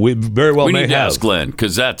two? We very well we may need to have. ask Glenn,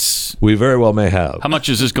 because that's... We very well may have. How much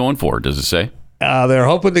is this going for? Does it say? They're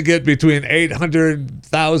hoping to get between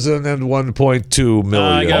 $800,000 and $1.2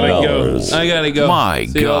 million. I gotta go. My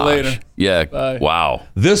See y'all gosh. later. Yeah. Bye. Wow.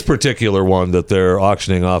 This particular one that they're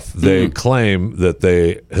auctioning off, they claim that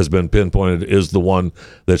has been pinpointed is the one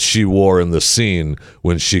that she wore in the scene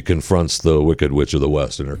when she confronts the Wicked Witch of the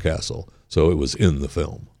West in her castle. So it was in the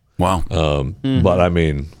film. Wow. But I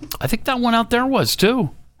mean, I think that one out there was too.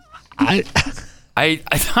 I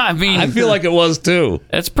mean, I feel like it was too.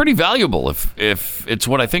 It's pretty valuable if it's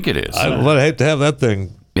what I think it is. I would hate to have that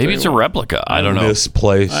thing. Maybe it's a replica. I don't know.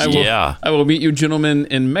 Misplaced. I will meet you gentlemen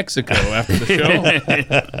in Mexico after the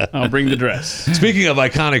show. I'll bring the dress. Speaking of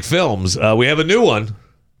iconic films, we have a new one.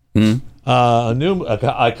 A new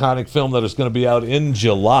iconic film that is going to be out in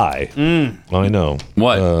July. I know.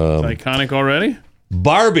 What? It's iconic already?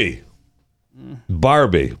 Barbie.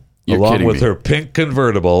 You're along kidding with me. her pink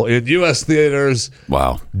convertible in U.S. theaters.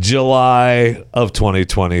 Wow. July of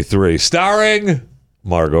 2023, starring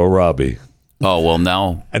Margot Robbie. Oh, well,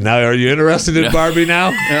 now. And now, are you interested in Barbie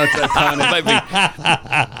now? No, it's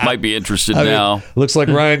iconic. might be interested now. Looks like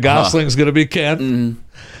Ryan Gosling's going to be Ken.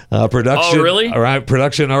 Production. Oh, really? All right.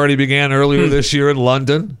 Production already began earlier this year in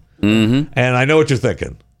London. And I know what you're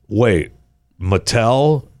thinking. Wait,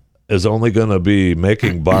 Mattel is only going to be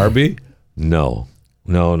making Barbie? No.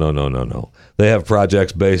 They have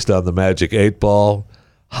projects based on the Magic 8 Ball,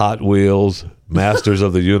 Hot Wheels, Masters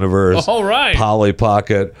of the Universe, All right. Polly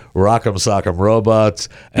Pocket, Rock'em Sock'em Robots,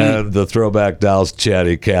 and the throwback dolls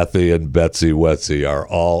Chatty Cathy and Betsy Wetsy are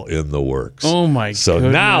all in the works. Oh, my So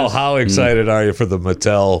goodness. now, how excited are you for the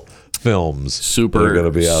Mattel films that are going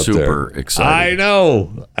to be out there? Super excited. I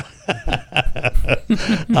know.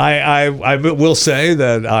 I will say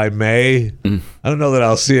that I may. I don't know that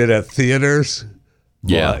I'll see it at theaters.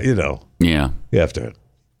 Yeah. But, you know. Yeah. You have to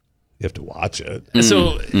watch it.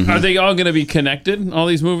 So, are they all going to be connected? All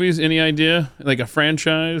these movies? Any idea? Like a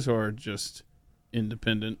franchise or just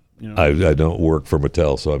independent? I don't work for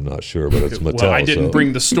Mattel, so I'm not sure, but it's Mattel. Well, I didn't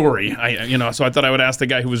bring the story, so I thought I would ask the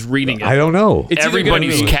guy who was reading it. I don't know.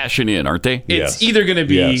 Everybody's cashing in, aren't they? It's either going to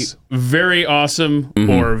be very awesome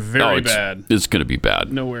or very bad. It's going to be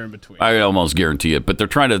bad. Nowhere in between. I almost guarantee it. But they're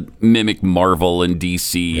trying to mimic Marvel and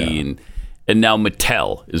DC, and now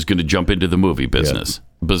Mattel is going to jump into the movie business.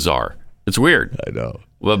 Yeah. Bizarre. It's weird. I know.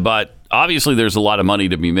 But obviously, there's a lot of money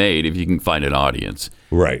to be made if you can find an audience.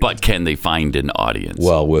 Right. But can they find an audience?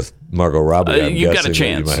 Well, with Margot Robbie, I'm you got a guessing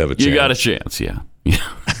chance. you might have a chance. You got a chance, yeah.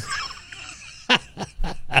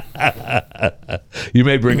 You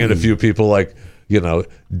may bring in a few people like,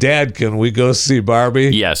 Dad, can we go see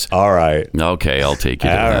Barbie? Yes. All right. Okay, I'll take you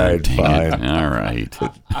to All that. right, fine. All right.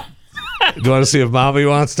 Do you want to see if Mommy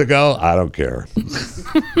wants to go? I don't care.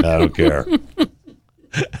 I don't care.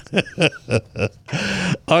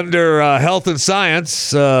 Under health and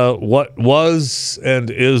science, what was and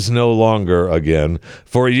is no longer again.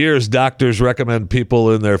 For years, doctors recommend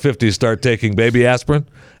people in their 50s start taking baby aspirin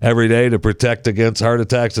every day to protect against heart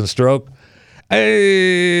attacks and stroke.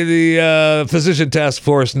 The Physician Task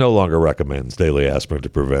Force no longer recommends daily aspirin to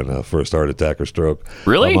prevent a first heart attack or stroke.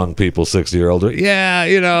 Really? Among people 60 or older.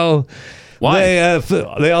 Yeah, Why?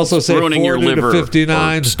 They also say ruining 40 your liver to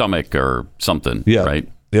 59. or stomach or something, Yeah. right?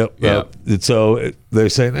 Yep. Yeah. So they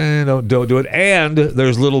say, don't do it. And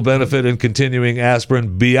there's little benefit in continuing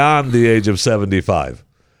aspirin beyond the age of 75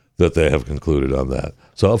 that they have concluded on that.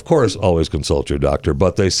 So, of course, always consult your doctor.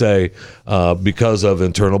 But they say because of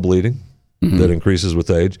internal bleeding that increases with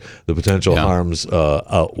age, the potential harms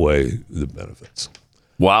outweigh the benefits.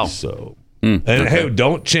 Wow. So... And hey,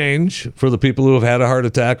 don't change for the people who have had a heart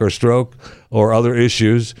attack or stroke or other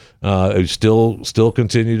issues. Still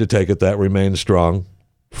continue to take it. That remains strong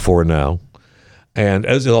for now. And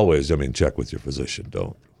as always, check with your physician.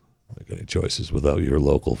 Don't make any choices without your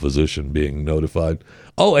local physician being notified.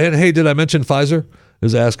 Oh, and hey, did I mention Pfizer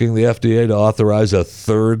is asking the FDA to authorize a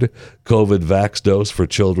third COVID vax dose for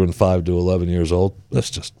children 5 to 11 years old? Let's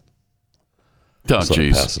just pass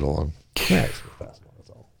it along.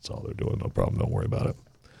 That's all they're doing. No problem. Don't worry about it.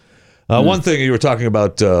 One thing you were talking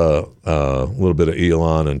about a little bit of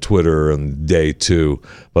Elon and Twitter and day 2,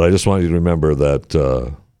 but I just want you to remember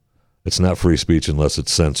that it's not free speech unless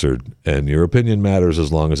it's censored, and your opinion matters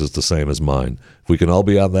as long as it's the same as mine. If we can all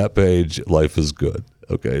be on that page, life is good.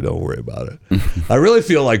 Okay, don't worry about it. I really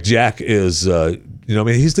feel like Jack is,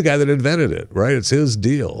 he's the guy that invented it, right? It's his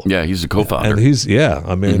deal. Yeah, he's a co-founder. And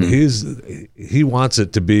he wants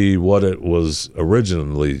it to be what it was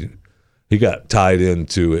originally. He got tied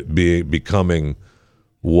into it becoming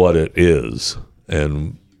what it is,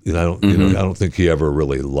 and I don't think he ever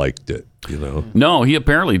really liked it. No, he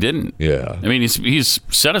apparently didn't. Yeah, he's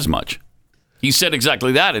said as much. He said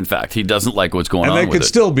exactly that. In fact, he doesn't like what's going on. And they could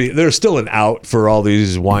still be. There's still an out for all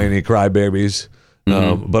these whiny crybabies,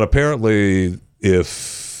 but apparently,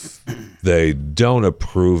 if they don't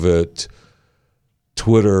approve it,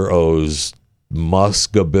 Twitter owes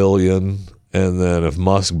Musk $1 billion, and then if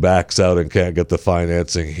Musk backs out and can't get the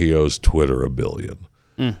financing, he owes Twitter $1 billion.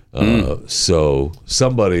 So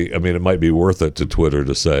somebody, it might be worth it to Twitter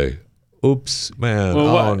to say, "Oops, man!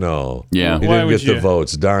 No! Yeah, he didn't get the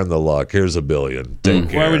votes. Darn the luck. Here's $1 billion. Take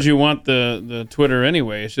care." Why would you want the Twitter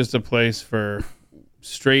anyway? It's just a place for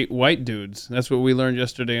straight white dudes. That's what we learned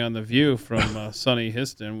yesterday on The View from Sunny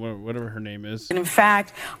Histon, whatever her name is. And in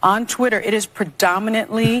fact, on Twitter, it is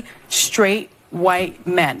predominantly straight white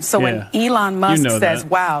men. So when Elon Musk says,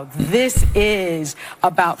 wow, this is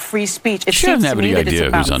about free speech, it seems to me that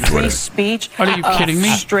it's about free speech Are you kidding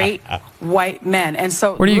me? Straight white men. And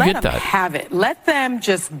so Where do you let get them that? have it. Let them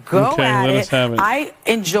just go at it. I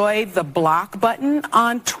enjoy the block button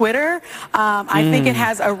on Twitter. I think it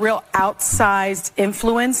has a real outsized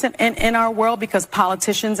influence in our world because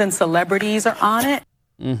politicians and celebrities are on it.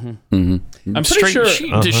 I'm pretty sure.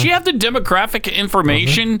 Does she have the demographic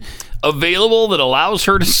information available that allows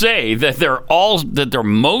her to say that they're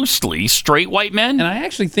mostly straight white men? And I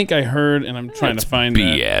actually think I heard, and I'm trying to find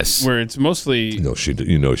BS. that, where it's mostly No, she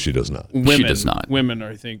does not. women. She does not. Women,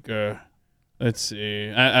 I think. Let's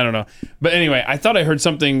see. I don't know. But anyway, I thought I heard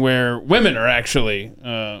something where women are actually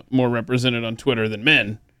more represented on Twitter than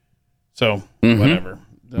men. So whatever.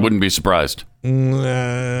 Wouldn't be surprised.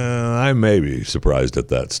 I may be surprised at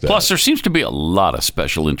that stat. Plus, there seems to be a lot of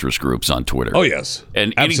special interest groups on Twitter. Oh, yes.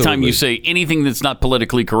 And anytime you say anything that's not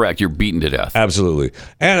politically correct, you're beaten to death. Absolutely.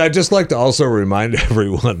 And I'd just like to also remind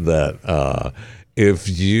everyone that if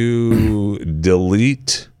you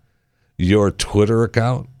delete your Twitter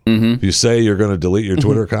account You say you're going to delete your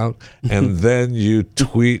Twitter account, and then you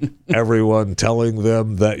tweet everyone telling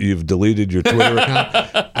them that you've deleted your Twitter account.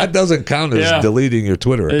 That doesn't count as deleting your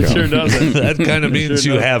Twitter account. It sure doesn't. That kind of means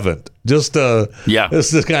you haven't. Just to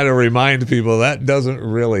kind of remind people that doesn't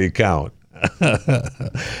really count.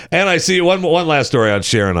 And I see one last story on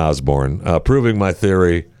Sharon Osbourne, proving my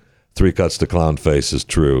theory. 3 cuts to clown face is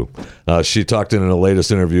true. She talked in a latest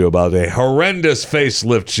interview about a horrendous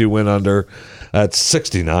facelift she went under. At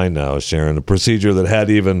 69 now, Sharon, a procedure that had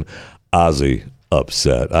even Ozzy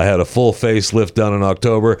upset. I had a full facelift done in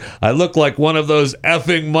October. I look like one of those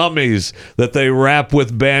effing mummies that they wrap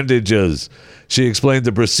with bandages. She explained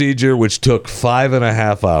the procedure, which took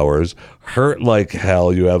 5.5 hours, hurt like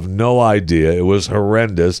hell. You have no idea. It was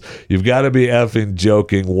horrendous. You've got to be effing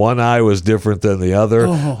joking. One eye was different than the other.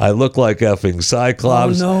 Oh. I look like effing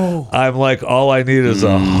Cyclops. Oh, no. I'm like, all I need is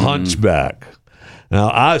a hunchback.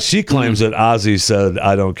 Now, she claims that Ozzy said,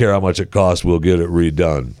 I don't care how much it costs, we'll get it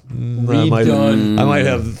redone. I might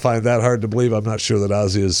find that hard to believe. I'm not sure that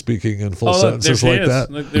Ozzy is speaking in full sentences like that.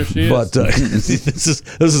 Look, there she is. But this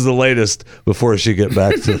is the latest before she get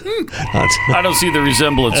back to... I don't see the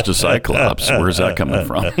resemblance to Cyclops. Where's that coming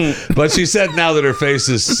from? But she said now that her face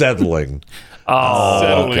is settling.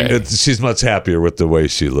 Okay. She's much happier with the way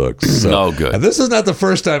she looks. So. Good. And this is not the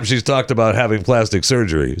first time she's talked about having plastic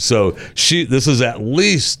surgery. So this is at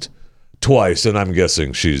least twice, and I'm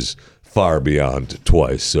guessing she's far beyond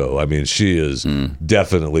twice. So, I mean, she is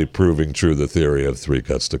definitely proving true the theory of 3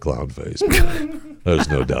 cuts to clown face. There's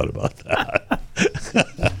no doubt about that.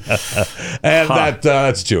 And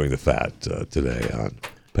that's Chewing the Fat today on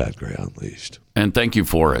Pat Gray Unleashed. And thank you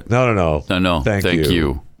for it. No. Thank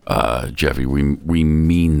you. Jeffy, we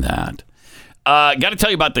mean that. Got to tell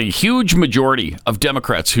you about the huge majority of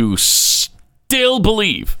Democrats who still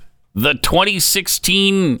believe the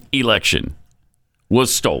 2016 election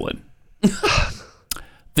was stolen.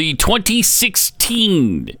 The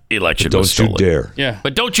 2016 election was stolen. Don't you dare. Yeah.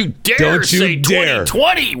 But don't you dare say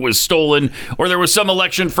 2020 was stolen or there was some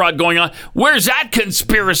election fraud going on. Where's that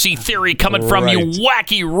conspiracy theory coming from, you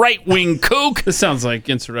wacky right-wing kook? This sounds like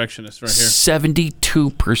insurrectionists right here.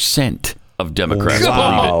 72% of Democrats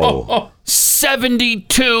believe it.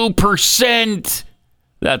 72%.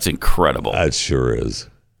 That's incredible. That sure is.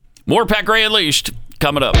 More Pat Gray Unleashed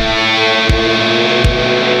coming up.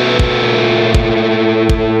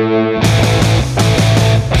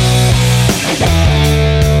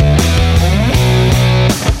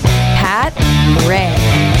 Pat Gray.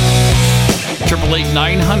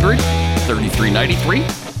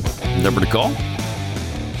 888-900-3393. Number to call.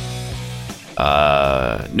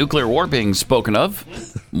 Nuclear war being spoken of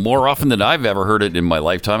more often than I've ever heard it in my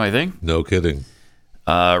lifetime, I think. No kidding.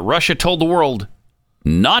 Russia told the world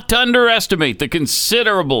not to underestimate the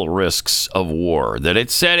considerable risks of war that it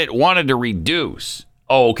said it wanted to reduce.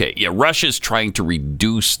 Oh, okay. Yeah, Russia's trying to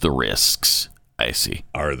reduce the risks. I see.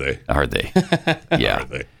 Are they? Yeah. Are they?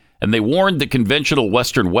 And they warned that conventional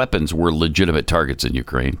Western weapons were legitimate targets in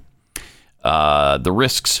Ukraine. The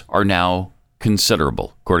risks are now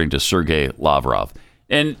considerable, according to Sergei Lavrov.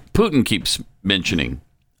 And Putin keeps mentioning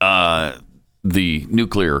the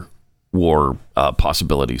nuclear war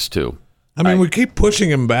possibilities, too. I mean, we keep pushing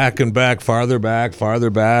him back and back, farther back.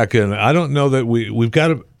 And I don't know that we've got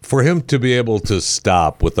to, for him to be able to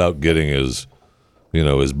stop without getting his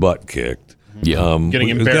butt kicked. Yeah. Getting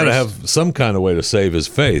we've embarrassed. got to have some kind of way to save his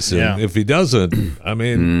face. And if he doesn't, I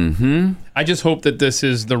mean. I just hope that this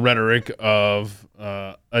is the rhetoric of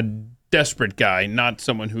a desperate guy, not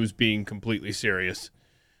someone who's being completely serious.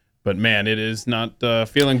 But, man, it is not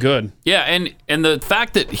feeling good. Yeah, and the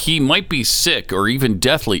fact that he might be sick or even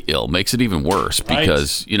deathly ill makes it even worse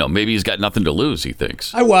because, maybe he's got nothing to lose, he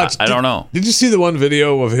thinks. I watched. I don't know. Did you see the one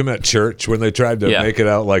video of him at church when they tried to make it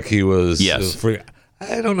out like he was free?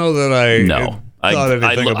 I don't know that thought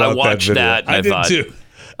anything about I watched that video. I did thought, too.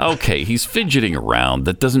 Okay, he's fidgeting around.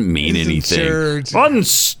 That doesn't mean He's in anything. church.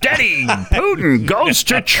 Unsteady. Putin goes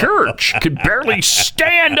to church. Could barely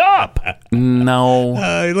stand up. No.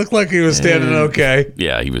 He looked like he was standing okay.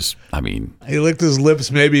 Yeah, he was. I mean, he licked his lips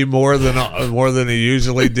maybe more than he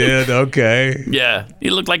usually did. Okay. Yeah, he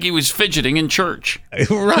looked like he was fidgeting in church.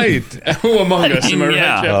 Right. Who among us? Am I right,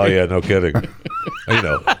 Jeffy? Oh yeah, no kidding.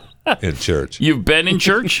 In church. You've been in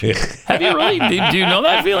church? Have you really? Do you know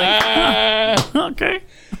that feeling? Okay.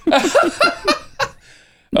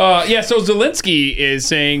 So Zelensky is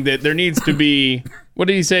saying that there needs to be, what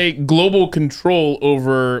did he say, global control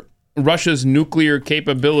over Russia's nuclear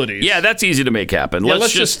capabilities. Yeah, that's easy to make happen. Yeah,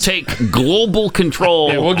 let's just take global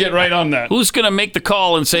control. Yeah, we'll get right on that. Who's going to make the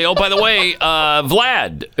call and say, oh, by the way,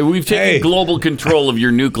 Vlad, we've taken global control of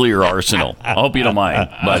your nuclear arsenal. I hope you don't mind,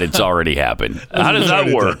 but it's already happened. How does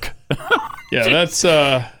that work? Yeah, that's...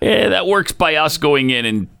 that works by us going in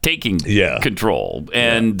and taking control.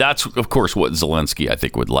 And that's, of course, what Zelensky, I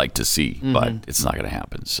think, would like to see. But it's not going to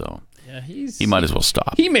happen, so... Yeah, he might as well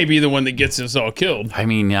stop. He may be the one that gets us all killed. I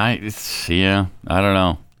mean, I don't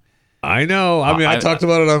know. I know. I mean, I talked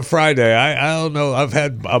about it on Friday. I don't know. I've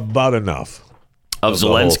had about enough of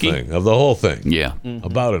Zelensky, of the whole thing. Yeah,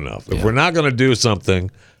 about enough. If we're not going to do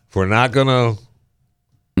something, if we're not going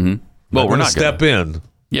to, well, we're not step in.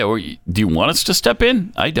 Yeah, do you want us to step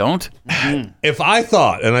in? I don't. If I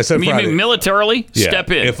thought, and I said, you mean militarily,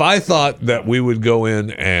 step in. If I thought that we would go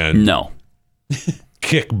in and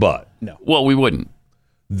kick butt. No. Well, we wouldn't.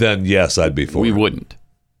 Then yes, I'd be for it. We wouldn't.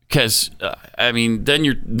 Because I mean, then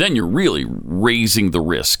you're really raising the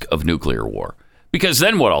risk of nuclear war. Because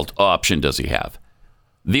then what option does he have?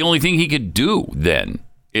 The only thing he could do then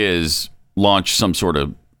is launch some sort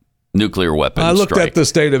of nuclear weapon. I looked strike. at the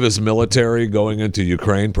state of his military going into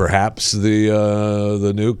Ukraine. Perhaps the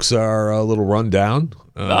nukes are a little run down.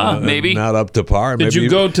 Maybe not up to par. Did you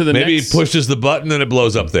go to the maybe next... he pushes the button and it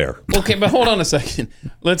blows up there. Okay, but hold on a second.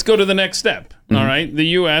 Let's go to the next step. All right, the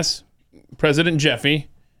U.S. President Jeffy,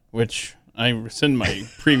 which I rescind my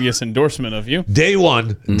previous endorsement of you. Day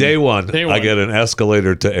one, I get an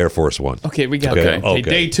escalator to Air Force One. Okay, we got that. Okay.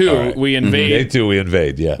 Day two, we invade. Day two, we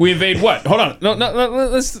invade. Yeah, we invade what? Hold on. No.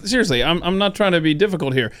 Let's seriously. I'm not trying to be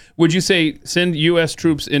difficult here. Would you say send U.S.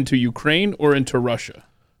 troops into Ukraine or into Russia?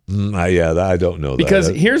 I don't know that. Because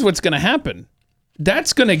here's what's going to happen.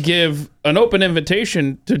 That's going to give an open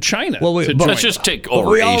invitation to China. Well, let's just take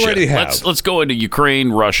over we Asia. Already have. Let's go into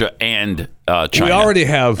Ukraine, Russia, and China. We already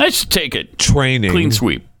have. Let's take it. Clean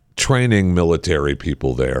sweep. Training military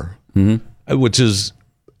people there, which is,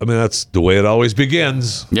 I mean, that's the way it always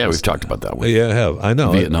begins. Yeah, we've talked about that one. Yeah, I have. I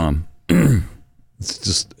know. Vietnam.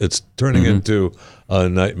 It's turning into a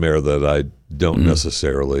nightmare that I don't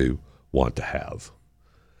necessarily want to have.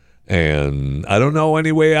 And I don't know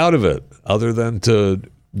any way out of it other than to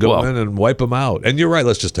go in and wipe them out. And you're right.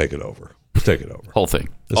 Let's just take it over. Let's take it over. Whole thing.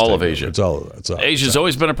 All of Asia. It's all. Asia's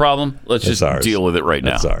always been a problem. Let's just deal with it right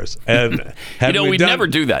now. It's ours. And we'd never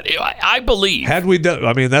do that. I believe. Had we done,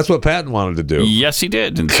 I mean, that's what Patton wanted to do. Yes, he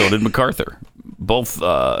did. And so did MacArthur. Both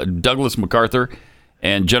Douglas MacArthur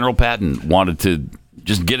and General Patton wanted to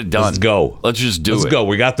just get it done. Let's go. Let's just do it. Let's go.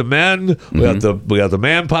 We got the men. We got the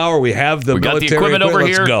manpower. We have the military equipment over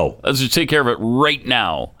here. Let's go. Let's just take care of it right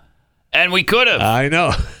now. And we could have. I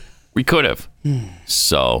know. We could have.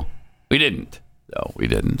 So we didn't. No, we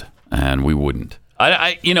didn't. And we wouldn't.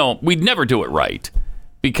 We'd never do it right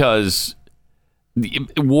because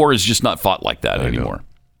war is just not fought like that anymore,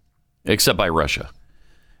 except by Russia.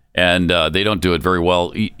 And they don't do it very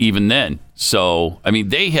well even then. So, I mean,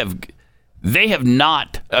 they have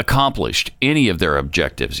not accomplished any of their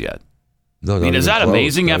objectives yet. No, I mean, is that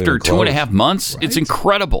amazing after 2.5 months? Right? It's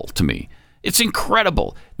incredible to me. It's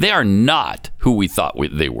incredible. They are not who we thought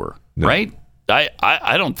they were, right?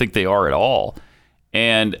 I don't think they are at all.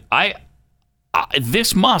 And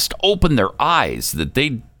this must open their eyes that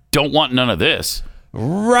they don't want none of this.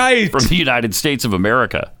 Right. From the United States of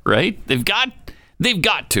America, right? They've got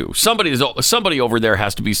to. Somebody over there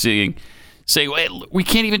has to be saying, hey, we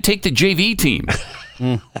can't even take the JV team.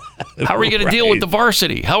 How are we going to deal with the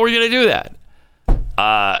varsity? How are we going to do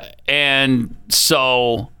that? And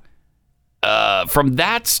so from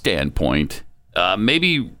that standpoint,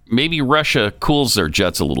 maybe Russia cools their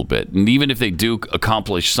jets a little bit. And even if they do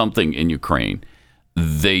accomplish something in Ukraine,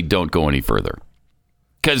 they don't go any further.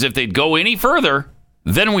 Because if they'd go any further,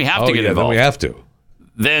 then we have to get involved. Then we have to.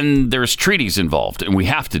 Then there's treaties involved, and we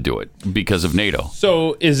have to do it because of NATO.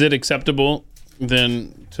 So is it acceptable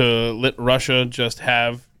then to let Russia just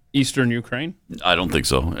have eastern Ukraine? I don't think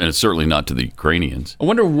so, and it's certainly not to the Ukrainians. I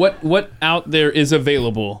wonder what out there is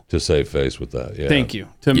available to save face with that. Yeah. Thank you.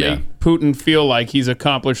 To make Putin feel like he's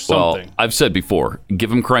accomplished something. Well, I've said before,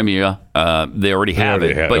 give him Crimea. They already have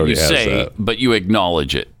it, but you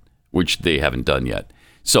acknowledge it, which they haven't done yet.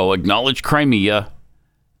 So acknowledge Crimea.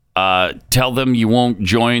 Tell them you won't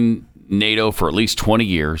join NATO for at least 20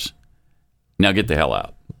 years. Now get the hell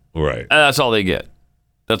out. Right. That's all they get.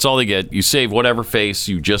 That's all they get. You save whatever face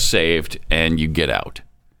you just saved, and you get out.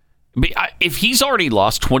 If he's already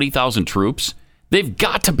lost 20,000 troops, they've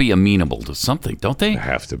got to be amenable to something, don't they? They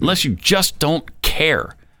have to be. Unless you just don't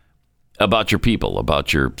care about your people,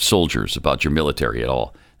 about your soldiers, about your military at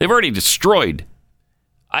all. They've already destroyed,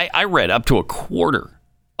 I read, up to a quarter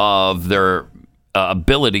of their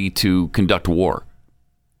ability to conduct war.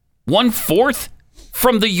 1/4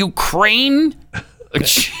 from the Ukraine?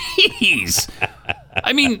 Jeez.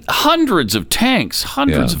 I mean, hundreds of tanks,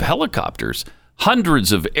 hundreds of helicopters,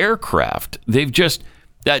 hundreds of aircraft. They've just,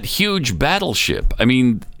 that huge battleship. I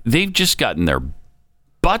mean, they've just gotten their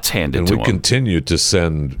butts handed to them. And we continue to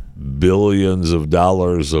send billions of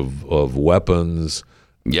dollars of weapons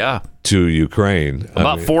to Ukraine.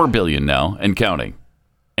 About $4 billion now and counting.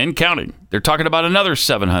 And counting. They're talking about another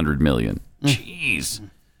 $700 million. Jeez.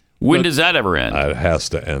 When does that ever end? It has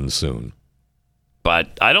to end soon.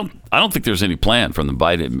 But I don't think there's any plan from the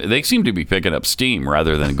Biden. They seem to be picking up steam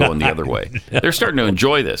rather than going the other way. They're starting to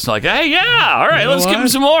enjoy this. Like, hey, yeah, all right, let's give them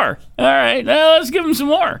some more. All right, let's give them some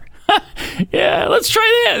more. Yeah, let's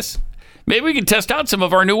try this. Maybe we can test out some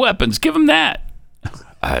of our new weapons. Give them that.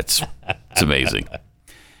 It's amazing.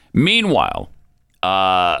 Meanwhile,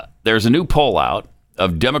 there's a new poll out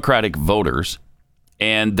of Democratic voters,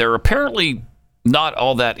 and they're apparently not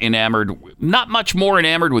all that enamored, not much more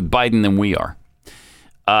enamored with Biden than we are.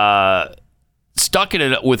 Stuck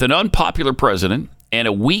with an unpopular president and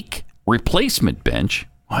a weak replacement bench.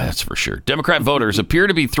 Well, that's for sure. Democrat voters appear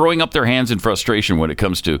to be throwing up their hands in frustration when it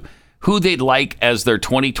comes to who they'd like as their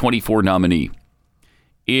 2024 nominee.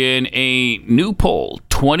 In a new poll,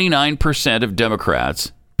 29% of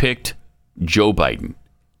Democrats picked Joe Biden.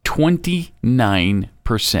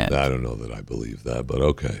 29%. I don't know that I believe that, but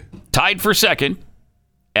okay. Tied for second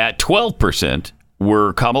at 12%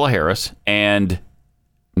 were Kamala Harris and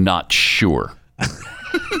not sure.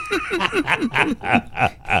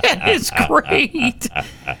 That is great.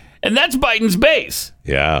 And that's Biden's base.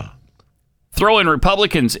 Yeah. Throw in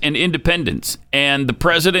Republicans and independents, and the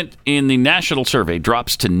president in the national survey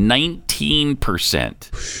drops to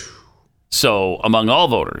 19%. So among all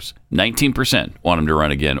voters, 19% want him to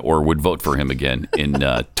run again or would vote for him again in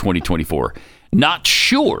 2024. Not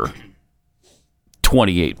sure,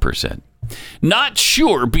 28%. Not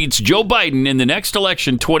sure beats Joe Biden in the next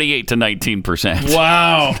election 28 to 19%.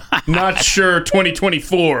 Wow. Not sure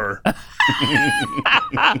 2024.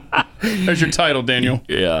 There's your title, Daniel.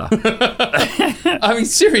 Yeah. I mean,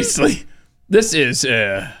 seriously. This is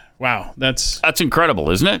wow. That's incredible,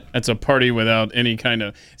 isn't it? That's a party without any kind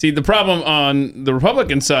of. See, the problem on the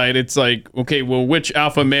Republican side, it's like, okay, well, which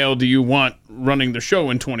alpha male do you want running the show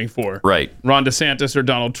in 24? Right. Ron DeSantis or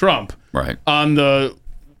Donald Trump? Right. On the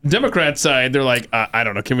Democrat side, they're like, I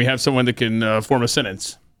don't know. Can we have someone that can form a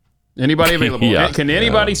sentence? Anybody available? Yeah. Can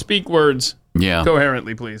anybody speak words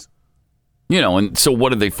coherently, please? You know, and so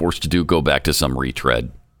what are they forced to do? Go back to some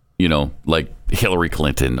retread, you know, like Hillary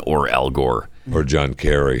Clinton or Al Gore. Or John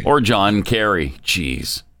Kerry.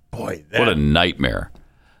 Jeez. Boy, what a nightmare.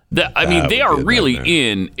 I mean, they are really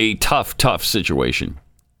in a tough situation.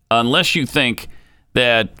 Unless you think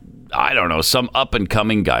that, I don't know, some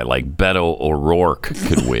up-and-coming guy like Beto O'Rourke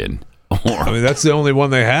could win. I mean, that's the only one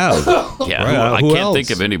they have. Yeah, right. I can't think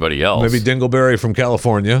of anybody else. Maybe Dingleberry from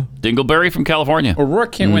California.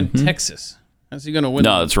 O'Rourke can't win Texas. How's he going to win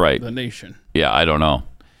that's right. the nation? Yeah, I don't know.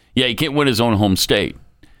 Yeah, he can't win his own home state.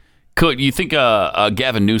 Could you think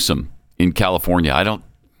Gavin Newsom in California? I don't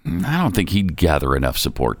think he'd gather enough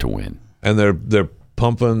support to win. And they're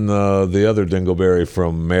pumping the other Dingleberry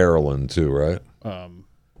from Maryland too, right?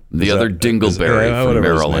 The other Dingleberry from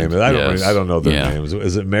Maryland. I don't know their names.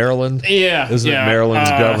 Is it Maryland? Yeah. Isn't it Maryland's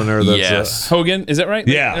governor? That's yes. Hogan, is that right?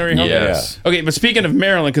 Yeah. Larry Hogan? Yes. Okay, but speaking of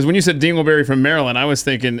Maryland, because when you said Dingleberry from Maryland, I was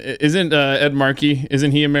thinking, isn't Ed Markey,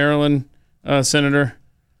 isn't he a Maryland senator?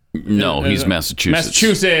 No, he's Massachusetts.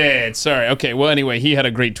 Massachusetts. Sorry. Okay. Well, anyway, he had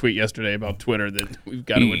a great tweet yesterday about Twitter that we've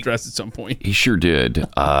got to address at some point. He sure did.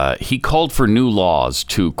 He called for new laws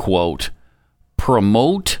to, quote,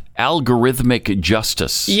 promote algorithmic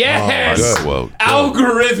justice. Yes. Unquote.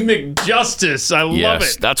 Algorithmic justice. I love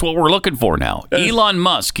it. That's what we're looking for now. Elon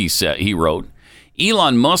Musk, he wrote,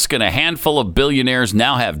 Elon Musk and a handful of billionaires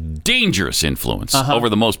now have dangerous influence over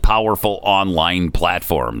the most powerful online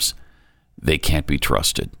platforms. They can't be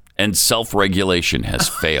trusted, and self-regulation has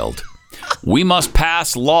failed. We must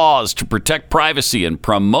pass laws to protect privacy and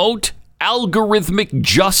promote algorithmic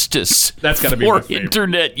justice for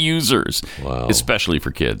internet users, especially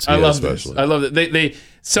for kids. I love that. They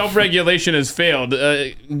self-regulation has failed.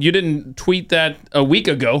 You didn't tweet that a week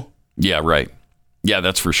ago. Yeah, right. Yeah,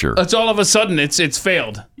 that's for sure. It's all of a sudden it's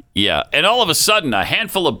failed. Yeah, and all of a sudden a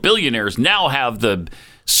handful of billionaires now have the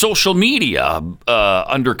social media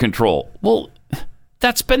under control. Well,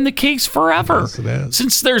 that's been the case forever. Yes, it has.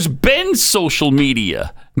 Since there's been social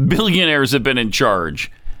media, billionaires have been in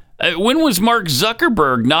charge. When was Mark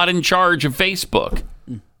Zuckerberg not in charge of Facebook?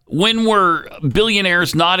 When were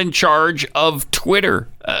billionaires not in charge of Twitter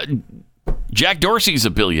Jack Dorsey's a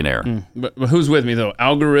billionaire. But who's with me, though?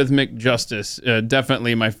 Algorithmic justice.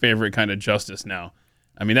 Definitely my favorite kind of justice now.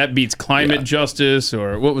 I mean, that beats climate justice,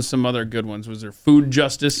 or what was some other good ones? Was there food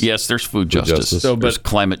justice? Yes, there's food justice. So, there's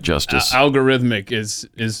climate justice. Algorithmic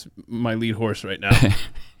is my lead horse right now.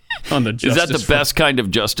 On the is that the best kind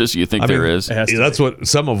of justice you think there is? That's what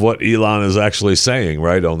some of what Elon is actually saying,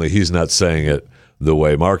 right? Only he's not saying it the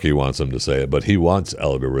way Markey wants him to say it, but he wants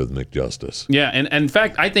algorithmic justice. Yeah, and in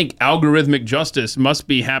fact, I think algorithmic justice must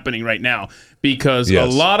be happening right now because a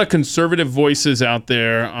lot of conservative voices out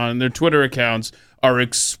there on their Twitter accounts are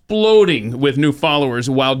exploding with new followers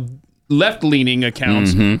while left-leaning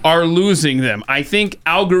accounts are losing them. I think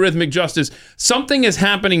algorithmic justice, something is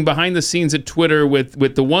happening behind the scenes at Twitter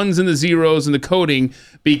with the ones and the zeros and the coding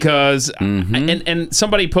because, and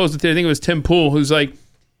somebody posted there, I think it was Tim Pool, who's like,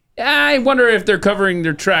 I wonder if they're covering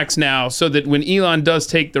their tracks now so that when Elon does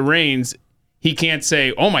take the reins, he can't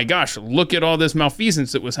say, oh my gosh, look at all this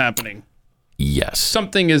malfeasance that was happening. Yes.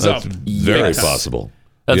 Something is up. Very possible.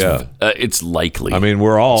 It's likely. I mean,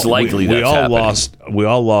 we're all it's likely we all happening.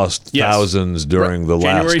 lost thousands during the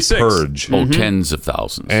January last 6th. purge. Oh, tens of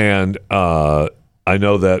thousands. And I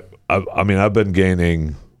know that I've been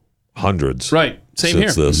gaining hundreds. Right. Same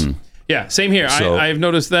since here. This. Yeah, same here. So, I've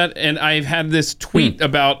noticed that, and I've had this tweet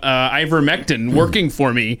about ivermectin working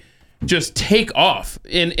for me just take off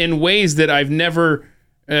in ways that I've never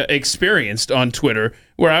experienced on Twitter,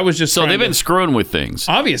 where I was just they've been screwing with things,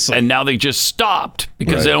 obviously, and now they just stopped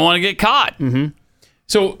because they don't want to get caught.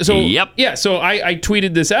 So yeah. So I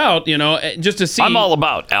tweeted this out, just to see. I'm all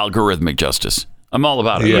about algorithmic justice. I'm all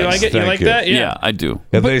about it. You like it? You like that? Yeah, I do.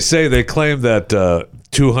 And they claim that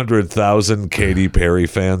 200,000 Katy Perry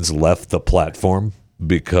fans left the platform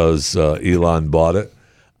because Elon bought it.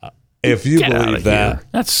 If you believe that,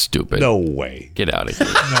 that's stupid. No way. Get out of here.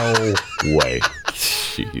 No way.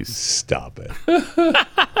 Jeez. Stop it.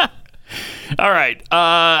 All right.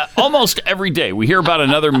 Almost every day we hear about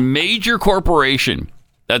another major corporation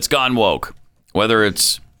that's gone woke, whether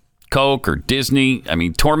it's Coke or Disney. I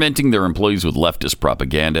mean, tormenting their employees with leftist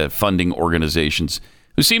propaganda, funding organizations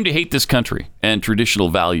who seem to hate this country and traditional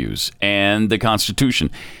values and the Constitution.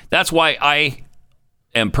 That's why I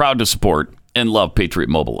am proud to support and love Patriot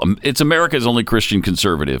Mobile. It's America's only Christian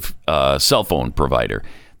conservative cell phone provider.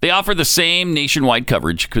 They offer the same nationwide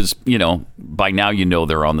coverage because, by now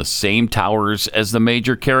they're on the same towers as the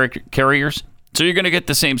major carriers. So you're going to get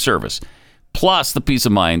the same service. Plus the peace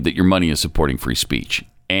of mind that your money is supporting free speech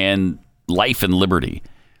and life and liberty.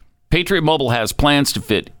 Patriot Mobile has plans to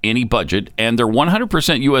fit any budget, and their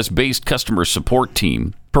 100% U.S.-based customer support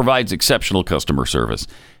team provides exceptional customer service.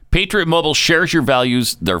 Patriot Mobile shares your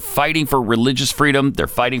values. They're fighting for religious freedom. They're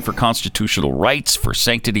fighting for constitutional rights, for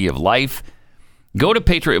sanctity of life. Go to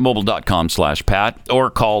patriotmobile.com/Pat or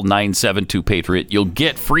call 972-PATRIOT. You'll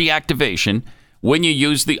get free activation when you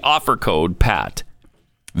use the offer code PAT.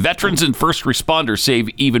 Veterans and first responders save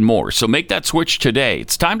even more. So make that switch today.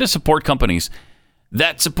 It's time to support companies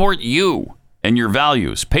that support you and your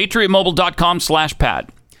values. patriotmobile.com/Pat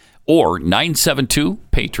or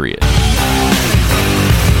 972-PATRIOT.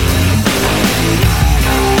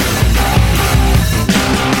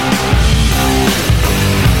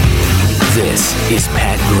 This is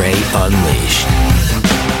Pat Gray Unleashed.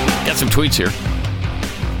 Got some tweets here.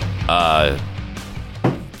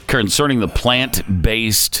 Concerning the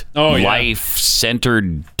plant-based,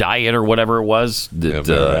 life-centered diet or whatever it was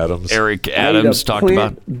that Eric Adams talked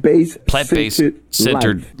about. Plant-based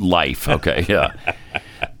centered life. Okay, yeah.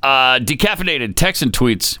 Decaffeinated Texan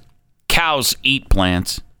tweets, cows eat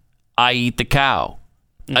plants. I eat the cow.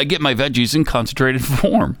 I get my veggies in concentrated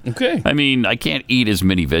form. Okay. I mean, I can't eat as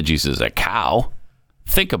many veggies as a cow.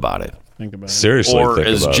 Think about it. Seriously, or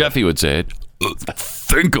as Jeffy would say it,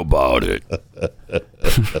 think about it.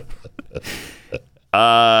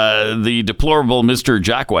 The deplorable Mr.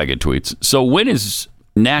 Jackwagon tweets, so when is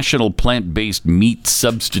National Plant-Based Meat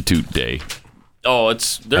Substitute Day? Oh,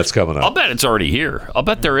 that's coming up. I'll bet it's already here. I'll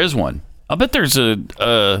bet there is one. I'll bet there's a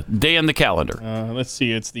day in the calendar. Let's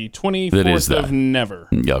see. It's the 24th of Never.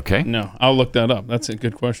 Okay. No, I'll look that up. That's a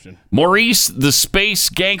good question. Maurice, the space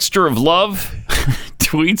gangster of love,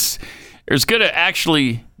 tweets,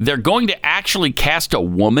 they're going to actually cast a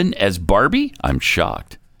woman as Barbie? I'm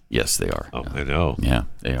shocked. Yes, they are. Oh, I know. Yeah,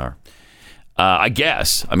 they are. I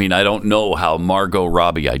guess. I mean, I don't know how Margot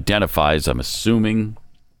Robbie identifies. I'm assuming,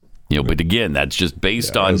 but again, that's just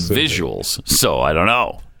based on visuals. So I don't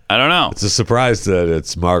know. It's a surprise that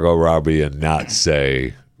it's Margot Robbie and not,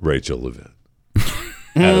 say, Rachel Levine.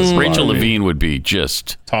 Rachel Levine would be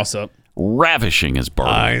just toss up, ravishing as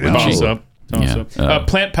Barbie. I know. Toss up. Also,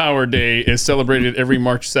 Plant Power Day is celebrated every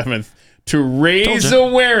March 7th to raise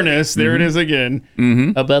awareness, there it is again,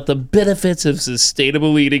 about the benefits of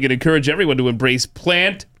sustainable eating and encourage everyone to embrace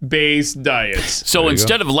plant-based diets. So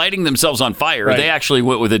instead of lighting themselves on fire, they actually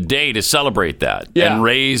went with a day to celebrate that and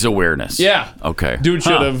raise awareness. Yeah. Okay. Dude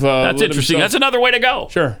should have... That's interesting. That's another way to go.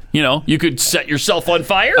 Sure. You know, you could set yourself on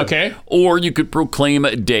fire. Okay. Or you could proclaim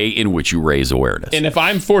a day in which you raise awareness. And if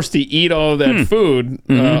I'm forced to eat all of that food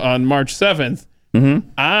on March 7th,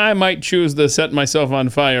 I might choose the set myself on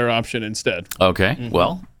fire option instead. Okay.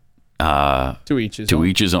 Well, to each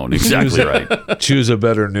his own. Exactly right. Choose a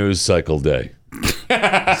better news cycle day.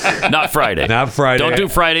 Not Friday. Not Friday. Don't do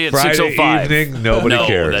Friday at Friday 6:05. evening, nobody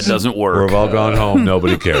cares. That doesn't work. We've all gone home.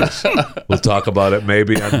 Nobody cares. We'll talk about it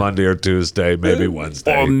maybe on Monday or Tuesday, maybe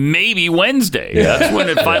Wednesday. Or maybe Wednesday. Yeah. That's when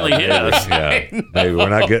it finally hit us. Yeah. Maybe we're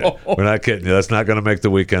not kidding you. That's not going to make the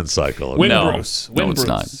weekend cycle. No, it's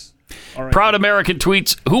not. Right. Proud American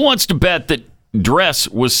tweets, who wants to bet that dress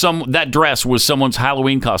was someone's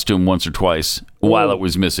Halloween costume once or twice while it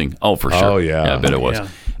was missing? Oh, for sure. Oh, yeah. I bet it was. Yeah.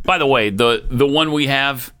 By the way, the one we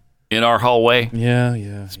have in our hallway,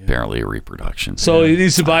 it's apparently a reproduction. So he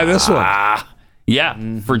needs to buy this one.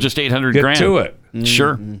 For just $800,000. Get to it.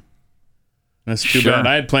 Sure. That's too bad.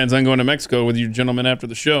 I had plans on going to Mexico with you gentlemen after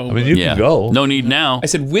the show. I mean, you can go. No need now. I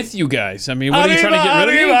said with you guys. I mean, what are you trying to get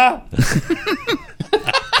rid of me?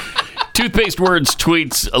 Toothpaste Words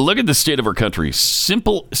tweets, look at the state of our country.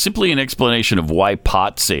 Simply an explanation of why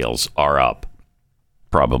pot sales are up.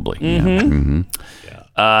 Probably.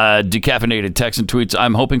 Decaffeinated Texan tweets,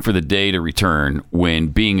 I'm hoping for the day to return when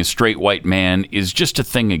being a straight white man is just a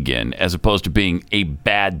thing again, as opposed to being a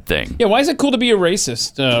bad thing. Yeah, why is it cool to be a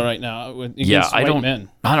racist right now against white men?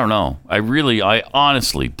 I don't know. I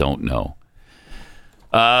honestly don't know.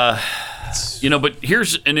 But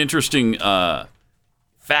here's an interesting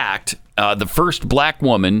fact. The first black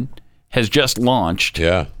woman has just launched.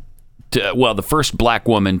 Yeah. The first black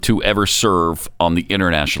woman to ever serve on the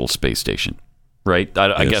International Space Station. Right?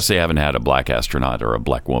 I guess they haven't had a black astronaut or a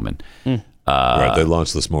black woman. Right. They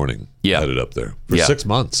launched this morning. Headed up there for 6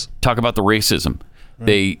 months. Talk about the racism.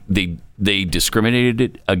 Right. They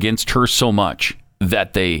discriminated against her so much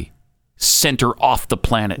that they sent her off the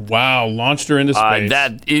planet. Wow, launched her into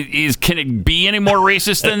space. Can it be any more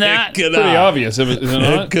racist than that? Pretty obvious, is it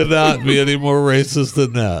not? It could not be any more racist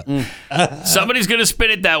than that. Somebody's going to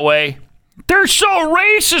spin it that way. They're so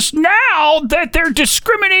racist now that they're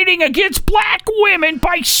discriminating against black women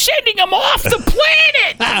by sending them off the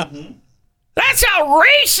planet. That's how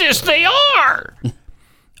racist they are.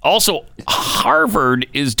 Also, Harvard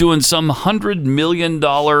is doing some $100 million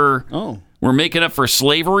we're making up for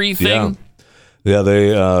slavery thing. Yeah, they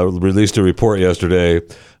released a report yesterday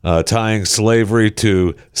tying slavery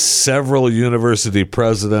to several university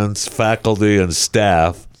presidents, faculty, and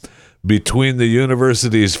staff between the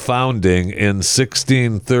university's founding in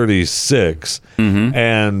 1636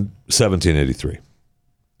 and 1783.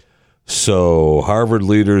 So Harvard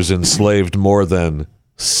leaders enslaved more than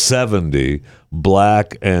 70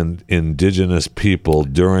 black and indigenous people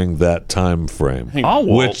during that time frame.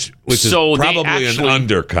 Which is probably an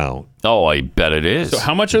undercount. Oh, I bet it is. So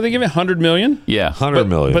how much are they giving? $100 million? Yeah, $100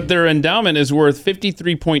 million. But their endowment is worth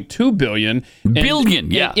 $53.2 billion. Billion,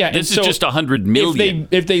 This is just $100 million.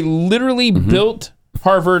 If they literally built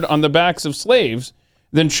Harvard on the backs of slaves,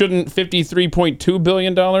 then shouldn't $53.2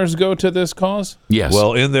 billion go to this cause? Yes.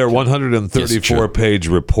 Well, in their 134-page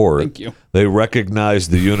report, they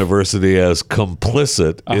recognized the university as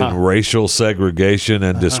complicit in racial segregation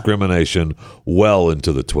and discrimination well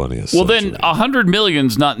into the 20th century. Well, then $100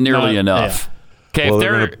 million's not nearly enough. Okay,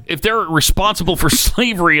 if they're responsible for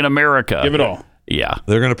slavery in America, give it all. Yeah.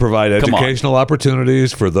 They're going to provide educational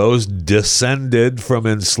opportunities for those descended from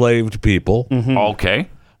enslaved people. Okay.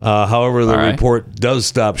 However, the report does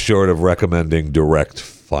stop short of recommending direct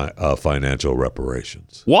financial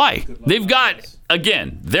reparations. Why? They've got,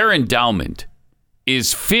 again, their endowment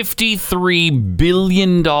is $53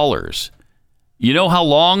 billion. You know how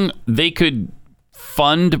long they could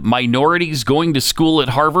fund minorities going to school at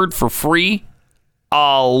Harvard for free?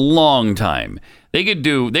 A long time. They could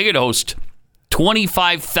host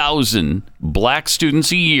 25,000 black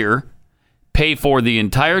students a year, pay for the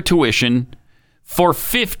entire tuition for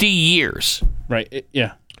 50 years. Right.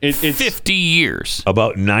 It's 50 years.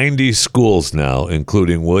 About 90 schools now,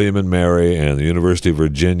 including William and Mary and the University of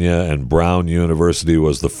Virginia, and Brown University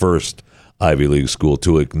was the first Ivy League school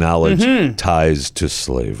to acknowledge ties to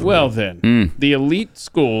slavery. Well, then, the elite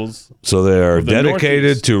schools. So they are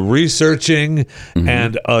dedicated to researching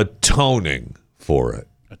and atoning for it.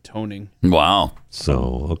 atoning. Wow.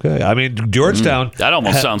 So, okay. I mean, Georgetown... That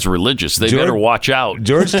almost sounds religious. They better watch out.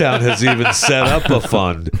 Georgetown has even set up a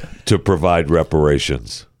fund to provide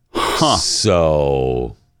reparations. Huh.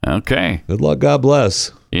 So... Okay. Good luck. God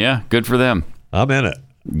bless. Yeah, good for them. I'm in it.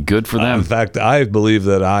 Good for them. In fact, I believe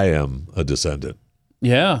that I am a descendant.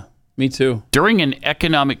 Yeah, me too. During an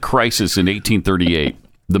economic crisis in 1838,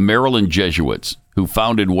 the Maryland Jesuits, who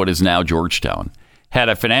founded what is now Georgetown, had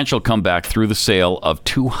a financial comeback through the sale of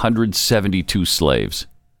 272 slaves.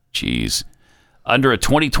 Jeez. Under a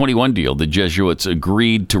 2021 deal, the Jesuits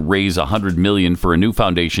agreed to raise $100 million for a new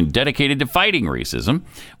foundation dedicated to fighting racism,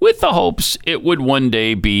 with the hopes it would one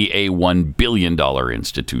day be a $1 billion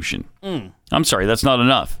institution. I'm sorry, that's not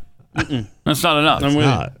enough. That's not enough. I'm with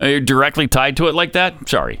you. Are you directly tied to it like that?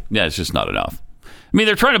 Sorry. Yeah, it's just not enough. I mean,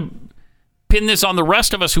 they're trying to pin this on the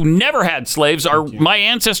rest of us who never had slaves. My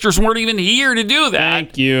ancestors weren't even here to do that.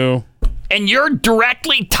 Thank you. And you're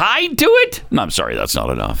directly tied to it? No, I'm sorry, that's not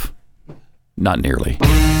enough. Not nearly.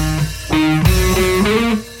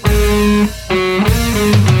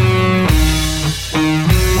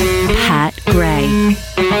 Pat Gray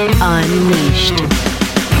Unleashed.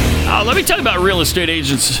 Let me tell you about real estate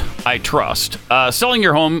agents I trust. Selling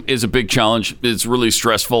your home is a big challenge. It's really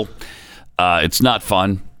stressful. It's not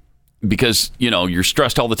fun because, you're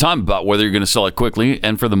stressed all the time about whether you're going to sell it quickly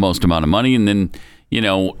and for the most amount of money. And then,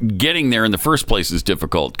 getting there in the first place is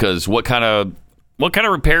difficult because what kind of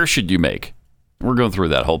repairs should you make? We're going through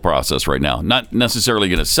that whole process right now. Not necessarily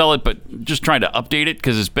going to sell it, but just trying to update it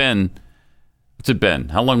because what's it been?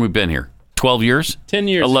 How long have we been here? 12 years? 10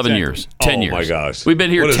 years. 11 exactly. years. 10 years. Oh, my gosh. We've been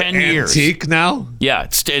here What is 10 years. Antique now? Yeah,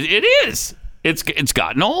 it is. It's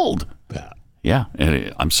gotten old. Yeah,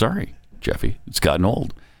 and I'm sorry, Jeffy. It's gotten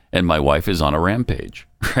old. And my wife is on a rampage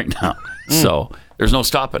right now. So there's no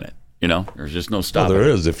stopping it. There's just no stopping Well, there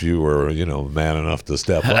it. is if you were, man enough to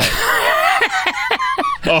step up.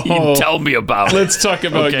 You tell me about it. Let's talk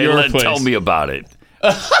about your place. Tell me about it.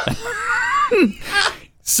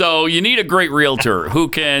 So you need a great realtor who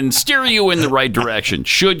can steer you in the right direction.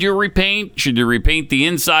 Should you repaint? Should you repaint the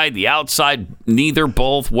inside, the outside, neither,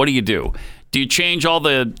 both? What do you do? Do you change all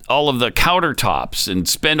of the countertops and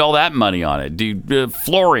spend all that money on it? Do you,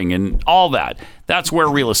 flooring and all that? That's where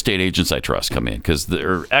real estate agents I trust come in because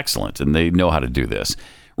they're excellent and they know how to do this.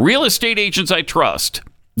 Real estate agents I trust.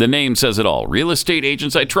 The name says it all.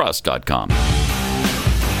 realestateagentsitrust.com.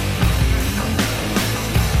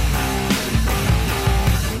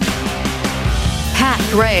 Pat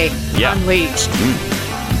Gray Unleashed.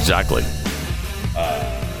 Exactly.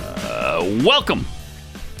 Welcome.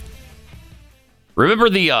 Remember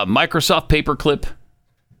the Microsoft paperclip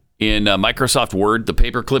in Microsoft Word? The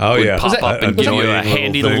paperclip would pop up and give you a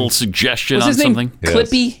handy little suggestion on something. Yes.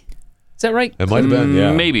 Clippy? Is that right? It might have been,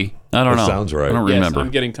 yeah. Maybe. I don't know. Sounds right. I don't remember.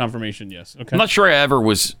 I'm getting confirmation, yes. Okay. I'm not sure I ever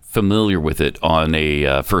was familiar with it on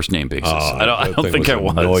a first name basis. I don't think I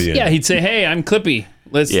was. Annoying. Yeah, he'd say, "Hey, I'm Clippy.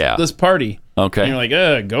 Let's party." Okay. And you're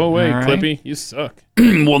like, go away, All right. Clippy. You suck.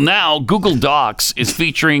 Well, now Google Docs is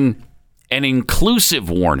featuring an inclusive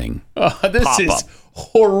warning. This is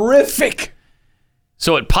horrific.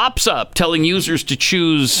 So it pops up telling users to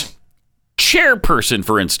choose chairperson,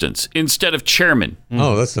 for instance, instead of chairman.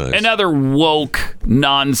 Oh, that's nice. And other woke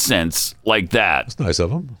nonsense like that. That's nice of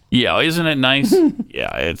them. Yeah, isn't it nice?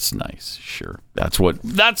 Yeah, it's nice. Sure. That's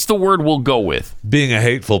the word we'll go with. Being a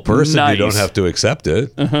hateful person, Nice. you don't have to accept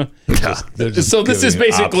it. So this is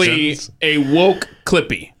basically a woke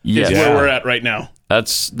Clippy. Yes. Is where we're at right now.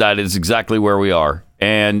 That is exactly where we are.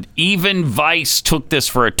 And even Vice took this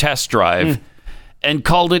for a test drive and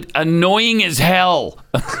called it annoying as hell.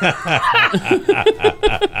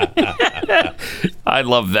 I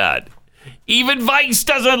love that. Even Vice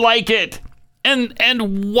doesn't like it.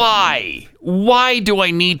 And why? Why do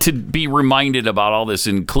I need to be reminded about all this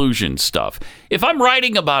inclusion stuff? If I'm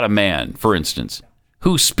writing about a man, for instance,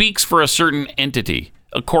 who speaks for a certain entity,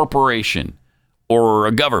 a corporation, or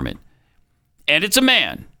a government, and it's a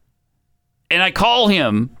man, and I call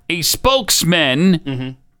him a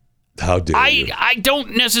spokesman, how dare you? I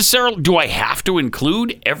don't necessarily... Do I have to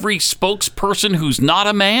include every spokesperson who's not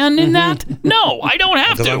a man in that? No, I don't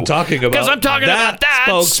have to. Because I'm talking about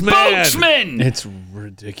that spokesman. It's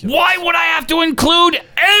ridiculous. Why would I have to include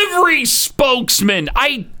every spokesman?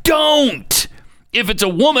 I don't. If it's a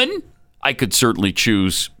woman, I could certainly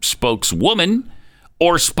choose spokeswoman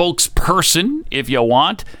or spokesperson if you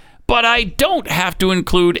want, but I don't have to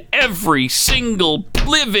include every single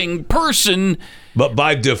living person. But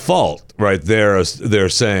by default, right there, they're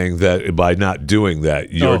saying that by not doing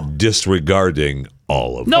that, you're disregarding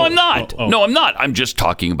all of them. No, I'm not. No, I'm not. I'm just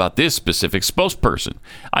talking about this specific spokesperson.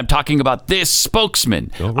 I'm talking about this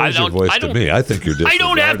spokesman. Don't raise your voice to me. I think you're I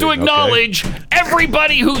don't have to acknowledge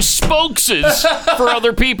everybody who spokes for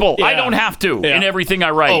other people. I don't have to in everything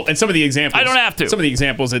I write. Oh, and some of the examples. I don't have to. Some of the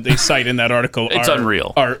examples that they cite in that article it's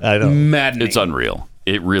unreal. Are maddening. It's unreal.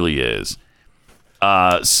 It really is.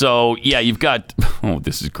 So, yeah, you've got... Oh,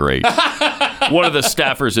 this is great. One of the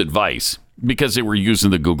staffers at Vice, because they were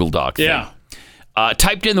using the Google Doc thing,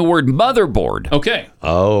 typed in the word motherboard. Okay.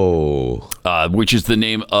 Oh. Which is the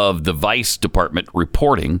name of the Vice department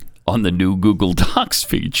reporting on the new Google Docs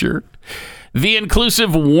feature. The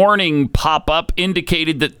inclusive warning pop-up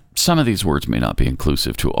indicated that some of these words may not be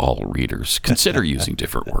inclusive to all readers. Consider using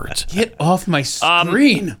different words. Get off my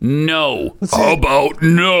screen. No. How about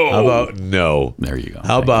no? How about no? There you go.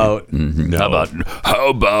 How about no? How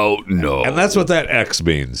about no? And that's what that X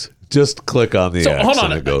means. Just click on the X hold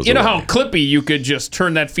on. and it goes You know away. how Clippy, you could just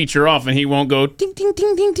turn that feature off and he won't go ding, ding,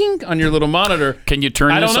 ding, ding, ding on your little monitor. Can you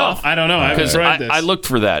turn this off? I don't know. Because I looked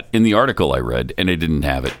for that in the article I read, and it didn't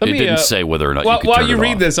have it. It didn't say whether or not you could turn it off. While you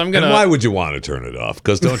read this, I'm going to... And why would you want to turn it off?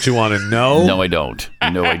 Because don't you want to know? No, I don't.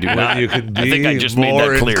 No, I do not. You could be I think I just made more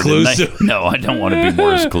that clear, inclusive. didn't I? No, I don't want to be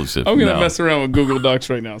more exclusive. I'm going to mess around with Google Docs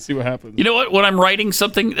right now, see what happens. You know what? When I'm writing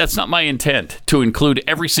something, that's not my intent, to include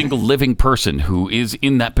every single living person who is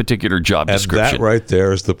in that particular job description. That right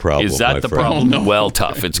there is the problem. Is that the problem? Oh, no. Well,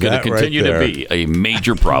 tough. It's going to continue to be a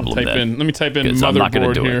major problem. Let me type in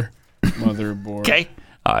motherboard here. Motherboard. Okay.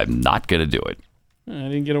 I'm not going to do it. I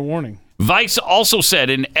didn't get a warning. Vice also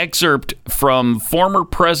said an excerpt from former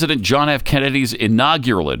President John F. Kennedy's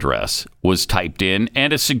inaugural address was typed in,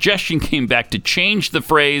 and a suggestion came back to change the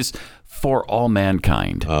phrase "for all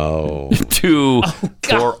mankind" to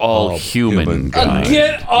 "for all humankind."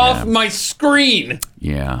 Get off my screen.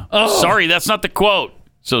 Yeah. Sorry, that's not the quote.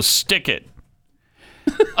 So stick it.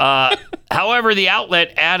 However, the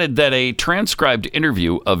outlet added that a transcribed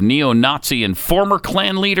interview of neo-Nazi and former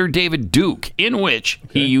Klan leader David Duke, in which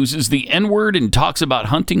he uses the N-word and talks about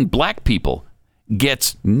hunting black people,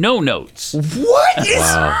 gets no notes. What is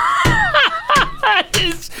that?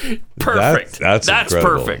 Is perfect. That's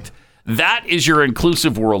incredible. Perfect. That is your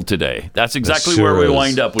inclusive world today. That's exactly where we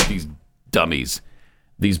wind up with these dummies,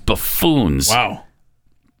 these buffoons.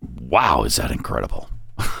 Wow, is that incredible?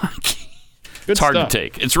 It's hard to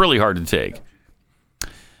take. It's really hard to take.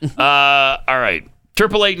 All right.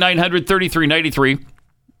 888-900-3393.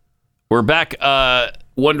 We're back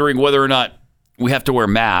wondering whether or not we have to wear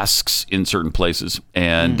masks in certain places.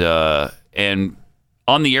 And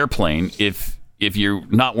on the airplane, if you're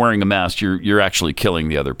not wearing a mask, you're actually killing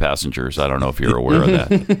the other passengers. I don't know if you're aware of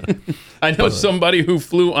that. I know somebody who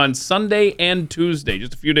flew on Sunday and Tuesday,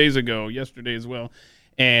 just a few days ago, yesterday as well.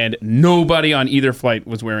 And nobody on either flight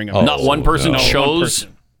was wearing a mask. Not one person chose.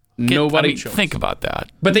 Nobody chose. Think about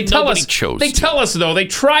that. But they tell us. Chose they tell us though. They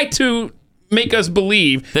try to make us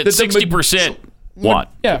believe that 60% want.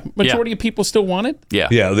 Yeah, majority of people still want it.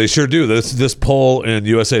 Yeah, they sure do. This poll in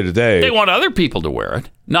USA Today. They want other people to wear it,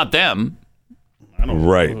 not them.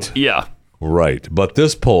 Right. Yeah. Right. But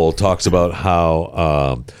this poll talks about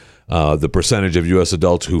how the percentage of U.S.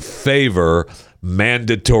 adults who favor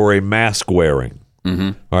mandatory mask wearing.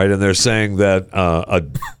 Mm-hmm. All right, and they're saying that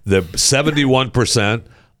the 71%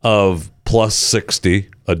 of plus 60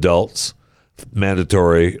 adults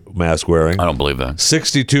mandatory mask wearing. I don't believe that.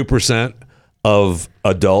 62% of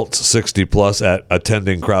adults 60 plus at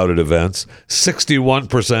attending crowded events.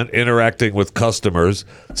 61% interacting with customers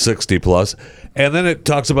 60 plus, and then it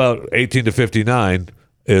talks about 18 to 59.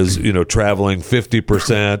 Is, traveling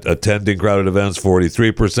 50%, attending crowded events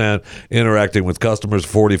 43%, interacting with customers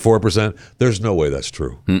 44%. There's no way that's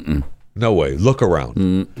true. No way. Look around.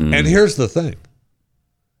 And here's the thing.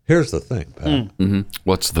 Pat.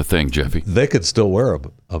 What's the thing, Jeffy? They could still wear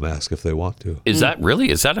a mask if they want to. Is that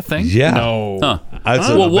really? Is that a thing? Yeah. No. Huh.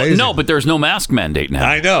 Amazing. No, but there's no mask mandate now.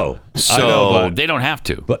 I know. So they don't have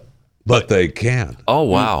to. But they can. Oh,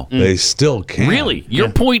 wow. They still can. Really?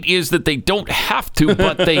 Your point is that they don't have to,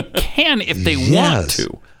 but they can if they want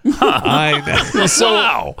to. I know.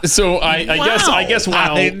 So I guess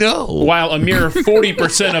while a mere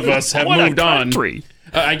 40% of us have moved on.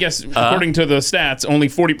 I guess according to the stats, only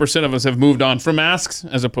 40% of us have moved on from masks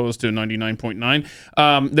as opposed to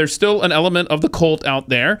 99.9. There's still an element of the cult out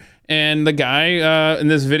there. And the guy in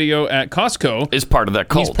this video at Costco is part of that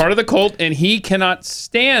cult. He's part of the cult, and he cannot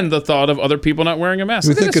stand the thought of other people not wearing a mask.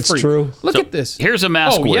 You think it's true? Look at this. Here's a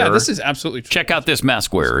mask wearer. Yeah, this is absolutely true. Check out this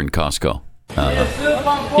mask wearer in Costco.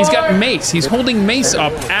 He's got mace. He's holding mace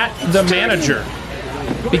up at the manager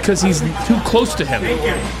because he's too close to him.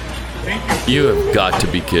 You have got to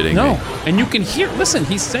be kidding me. And you can hear. Listen,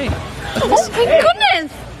 he's saying. Oh my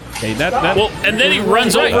goodness! Hey, that. Well, and then he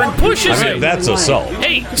runs over and pushes him. That's assault.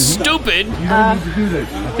 Hey, stupid! I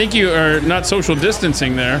think you are not social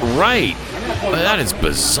distancing there. Right. Well, that is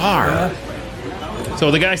bizarre.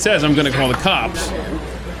 So the guy says, "I'm going to call the cops."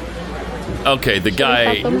 Okay, the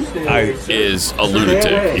guy is a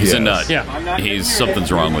lunatic. He's a nut. Yeah.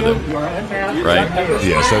 Something's wrong with him. Right?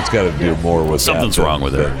 Yes, that's got to do more with something's wrong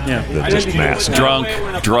with him. Than just mask. Drunk,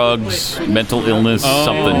 drugs, mental illness,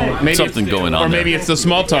 something going on. Or maybe it's the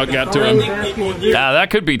small talk got to him. Yeah, that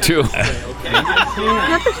could be too.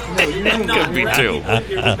 That could be too.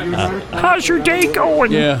 How's your day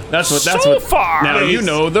going? Yeah, that's what. Far. Now you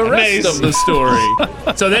know the rest of the story.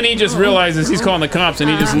 So then he just realizes he's calling the cops and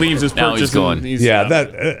he just leaves his purchase. He's going. I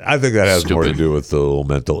think that has more to do with the little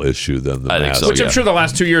mental issue than the mask. Which I'm sure the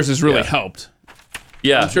last 2 years has really helped.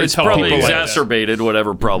 Yeah, sure it's probably exacerbated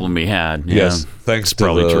whatever problem he had. Yeah. Yes, thanks to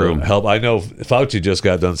probably the true. help. I know Fauci just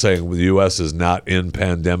got done saying the U.S. is not in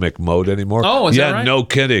pandemic mode anymore. Oh, is that right? No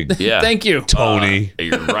kidding. Yeah. Thank you, Tony.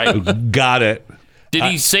 You're right. Got it. Did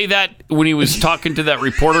he say that when he was talking to that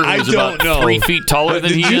reporter who was about 3 feet taller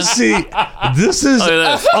than he is? Did you see? This is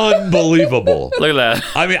unbelievable. Look at that.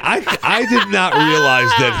 I mean, I did not realize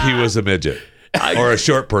that he was a midget or a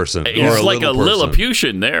short person. He's or a like a little person.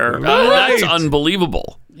 Lilliputian there. Right. That's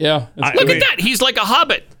unbelievable. Yeah. Look at that. He's like a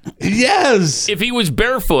hobbit. Yes. If he was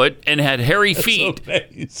barefoot and had hairy feet,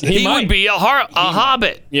 he would be a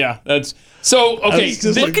hobbit. Yeah, that's... So, okay,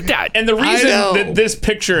 look at that. And the reason that this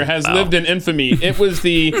picture has lived in infamy, it was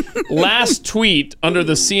the last tweet under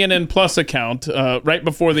the CNN Plus account right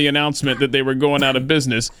before the announcement that they were going out of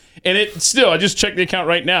business. And it still, I just checked the account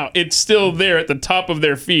right now, it's still there at the top of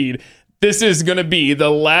their feed. This is going to be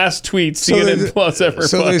the last tweet CNN Plus ever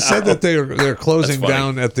So put they out. said that they're closing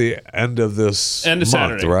down at the end of this End of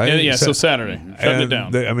month, Saturday. right? Yeah, so Saturday. Shutting it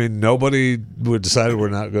down. I mean, nobody would decide we're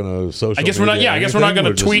not going to social I guess we're not. Yeah, I guess we're not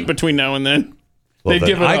going to tweet between now and then. Well, They've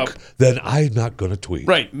given up. Then I'm not going to tweet.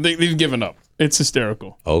 Right. They've given up. It's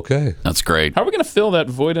hysterical. Okay. That's great. How are we going to fill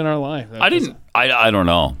that void in our life? I don't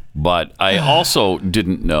know, but I also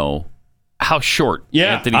didn't know how short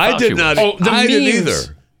Anthony Fauci I did not. was. I didn't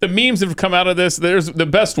either. The memes that have come out of this, there's the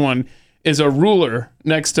best one is a ruler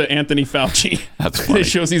next to Anthony Fauci. That's funny. It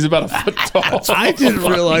shows he's about a foot tall. I didn't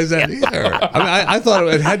realize that either. I mean, I thought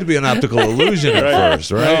it had to be an optical illusion at first,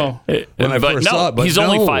 right? No. When I first saw it, but he's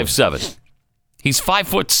only 5'7". He's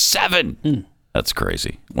 5'7". That's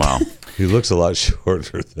crazy. Wow. He looks a lot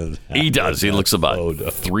shorter than that. He does. He looks about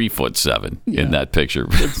 3'7" in that picture.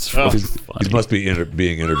 It's really funny. He must be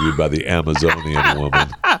being interviewed by the Amazonian woman.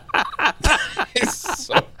 It's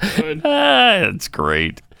so good. That's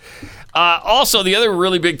great. Also, the other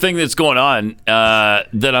really big thing that's going on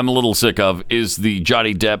that I'm a little sick of is the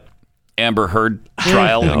Johnny Depp Amber Heard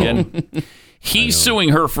trial again. He's suing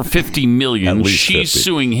her for $50 million. She's 50.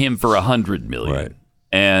 suing him for $100 million. Right.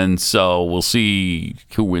 And so we'll see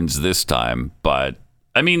who wins this time. But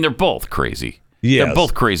I mean, they're both crazy. Yes. They're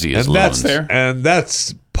both crazy as loons. And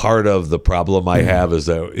that's part of the problem I have is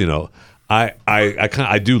that,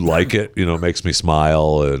 I do like it. It makes me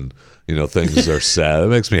smile and, things are said. It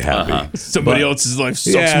makes me happy. Somebody else's life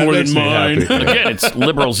sucks more than mine. Again, it's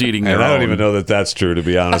liberals eating their and own. I don't even know that that's true, to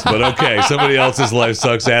be honest. But okay, somebody else's life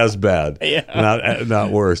sucks as bad,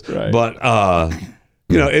 not worse. Right. But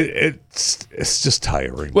it's just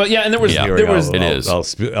tiring. Well, yeah, and there was all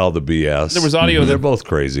the BS. There was audio. They're both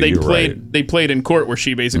crazy. They played in court where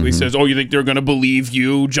she basically says, "Oh, you think they're going to believe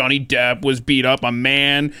you? Johnny Depp was beat up. A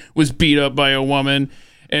man was beat up by a woman."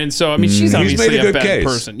 And so, I mean, she's obviously a bad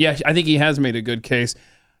person. Yeah, I think he has made a good case.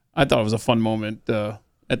 I thought it was a fun moment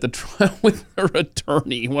at the trial with her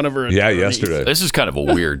attorney, one of her attorneys. Yeah, yesterday. This is kind of a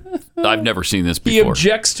weird. I've never seen this before. He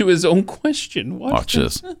objects to his own question. Watch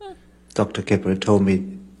this. Dr. Kipper told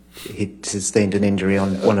me he sustained an injury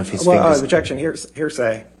on one of his fingers. Objection,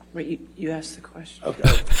 hearsay. Wait, you asked the question. Okay.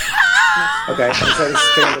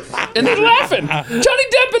 And they're laughing. Johnny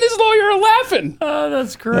Depp and his lawyer are laughing. Oh,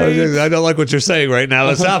 that's great. I don't like what you're saying right now.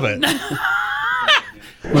 Let's stop it.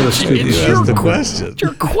 It's the question.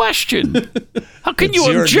 Your question. How can you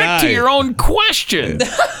your object guy. to your own question?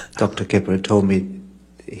 Dr. Kipper told me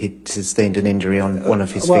he sustained an injury on one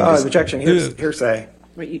of his fingers. Objection, hearsay.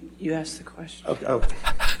 Wait, you asked the question. Okay. You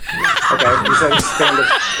said he sustained an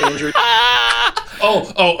injury.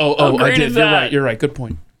 Oh, I did. You're right. Good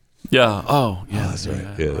point. Yeah. Oh, yeah. That's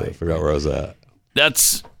right. Yeah, I forgot where I was at.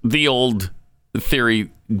 That's the old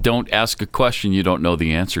theory. Don't ask a question you don't know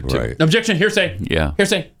the answer to. Right. Objection, hearsay. Yeah.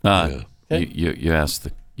 Hearsay. You asked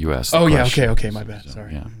You asked. Oh, yeah. Question. Okay. My bad.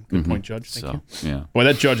 Sorry. Yeah. Good point, Judge. Thank you. Yeah. Boy,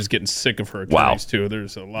 that judge is getting sick of her attorneys, too.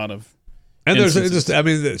 There's a lot of. And there's instances. just, I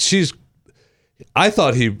mean, I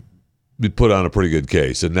thought he put on a pretty good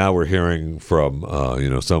case, and now we're hearing from,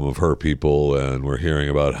 some of her people, and we're hearing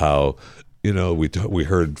about how, we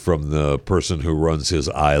heard from the person who runs his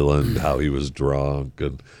island, how he was drunk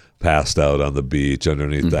and passed out on the beach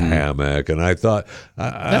underneath the hammock, and I thought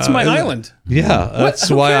that's my island. Yeah,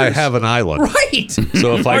 that's why I have an island. Right.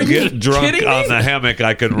 So if I get drunk on the hammock,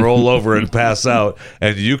 I can roll over and pass out,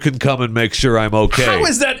 and you can come and make sure I'm okay. How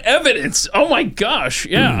is that evidence? Oh my gosh!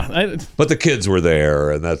 Yeah. But the kids were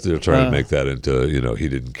there, and they're trying to make that into he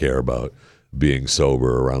didn't care about being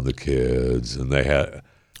sober around the kids, and they had.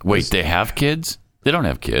 Wait, they have kids? They don't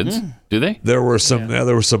have kids, do they? There were some. Yeah,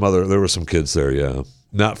 there were some kids there. Yeah.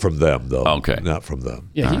 Not from them, though. Okay. Not from them.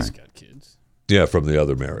 Yeah, he's got kids. Yeah, from the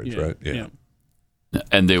other marriage, right? Yeah.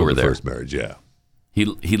 And they from were the there. First marriage, yeah.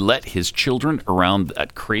 He let his children around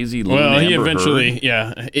that crazy little Well, he Amber eventually,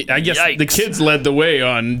 Heard. I guess the kids led the way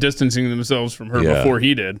on distancing themselves from her before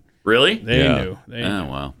he did. Really? They knew.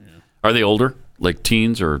 Wow. Yeah. Are they older? Like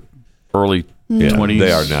teens or early 20s?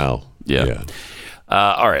 They are now. Yeah.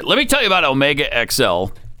 All right. Let me tell you about Omega XL.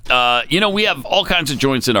 We have all kinds of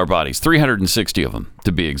joints in our bodies, 360 of them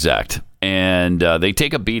to be exact. And they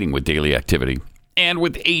take a beating with daily activity and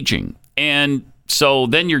with aging. And so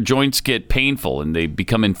then your joints get painful and they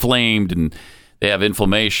become inflamed and they have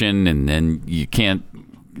inflammation, and then you can't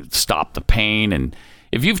stop the pain. And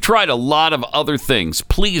if you've tried a lot of other things,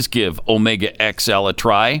 please give Omega XL a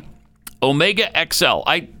try. Omega XL,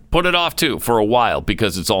 I put it off too for a while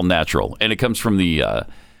because it's all natural. And it comes from the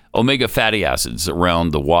omega fatty acids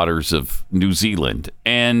around the waters of New Zealand,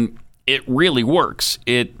 and it really works.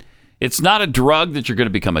 It's not a drug that you're going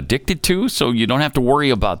to become addicted to, so you don't have to worry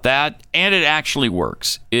about that, and it actually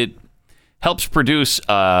works. It helps produce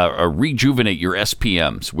rejuvenate your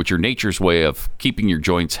SPMs, which are nature's way of keeping your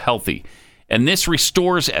joints healthy. And this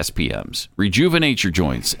restores SPMs, rejuvenates your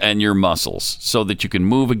joints and your muscles so that you can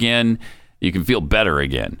move again, you can feel better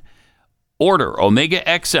again. Order Omega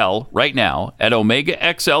XL right now at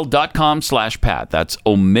omegaxl.com/Pat. That's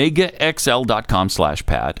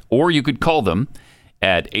omegaxl.com/Pat. Or you could call them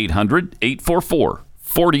at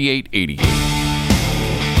 800-844-4888.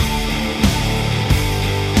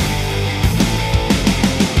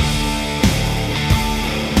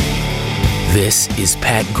 This is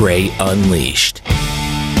Pat Gray Unleashed.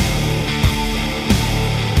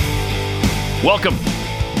 Welcome.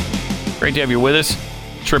 Great to have you with us.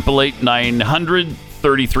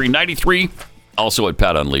 888-900-3393. Also at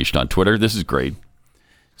Pat Unleashed on Twitter. This is great.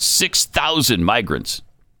 6,000 migrants.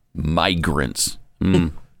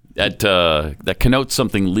 That connotes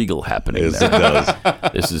something legal happening there. It does.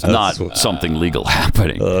 This is not something legal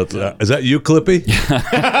happening. Is that you, Clippy?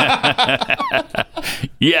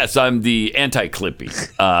 Yes, I'm the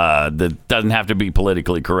anti-Clippy. That doesn't have to be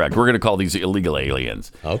politically correct. We're going to call these illegal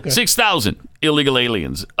aliens. Okay. 6,000 illegal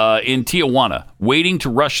aliens in Tijuana waiting to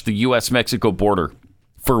rush the U.S.-Mexico border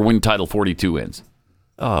for when Title 42 ends.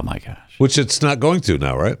 Oh, my gosh. Which it's not going to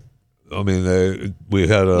now, right? I mean, we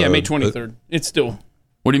had a... Yeah, May 23rd. It's still...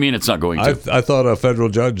 What do you mean it's not going to? I thought a federal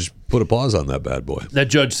judge put a pause on that bad boy. That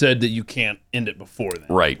judge said that you can't end it before then.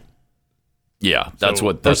 Right. Yeah, that's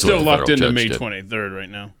what we're still what locked into May did. 23rd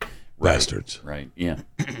right now. Bastards. Right. Yeah.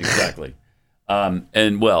 Exactly.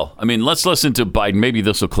 Let's listen to Biden. Maybe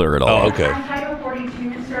this will clear it all. Oh, okay. On Title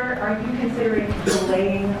 42, sir, are you considering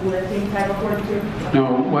delaying lifting Title 42?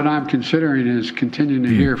 No, what I'm considering is continuing to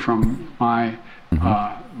hear from my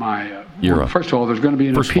first of all, there's going to be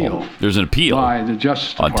an appeal. There's an appeal by the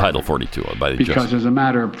Justice on Department Title 42 by the because Justice. as a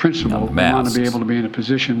matter of principle, we want to be able to be in a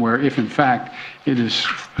position where, if in fact it is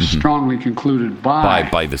strongly concluded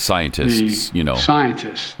by the scientists,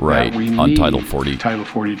 scientists, right, that we on need Title 40. Title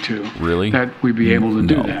 42, really, that we be able to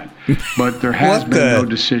do that. But there has been no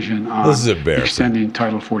decision on extending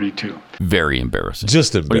Title 42. Very embarrassing.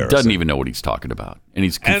 Just embarrassing. But he doesn't even know what he's talking about, and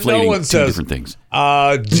he's conflating two different things.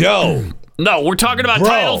 Joe. No, we're talking about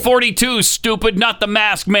Title 42, stupid, not the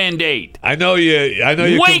mask mandate. I know you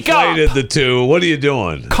Wake conflated up! the two. What are you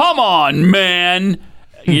doing? Come on, man.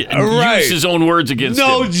 Right. Use his own words against him.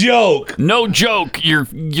 No joke. No joke.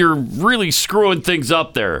 You're really screwing things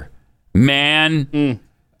up there, man.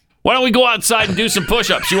 Why don't we go outside and do some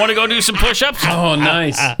push-ups? You want to go do some push-ups? Oh,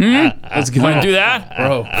 nice. Let's go. Want to do that?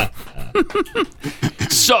 Bro.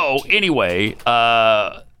 So, anyway,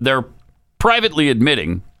 they're privately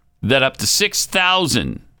admitting that up to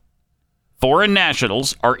 6,000 foreign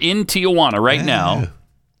nationals are in Tijuana right now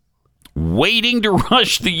waiting to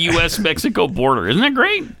rush the U.S.-Mexico border. Isn't that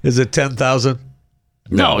great? Is it 10,000?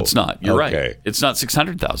 No, it's not. You're right. It's not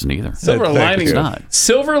 600,000 either. Silver lining. It's not.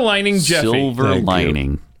 Silver lining, Jeffy. Silver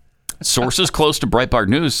lining. Sources close to Breitbart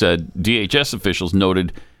News said DHS officials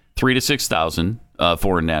noted 3,000 to 6,000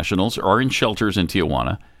 foreign nationals are in shelters in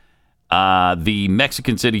Tijuana, the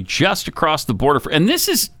Mexican city just across the border. And this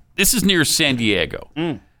is near San Diego.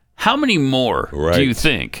 How many more do you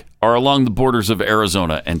think are along the borders of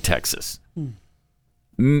Arizona and Texas?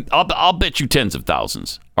 I'll bet you tens of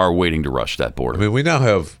thousands are waiting to rush that border. I mean, we now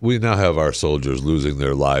have our soldiers losing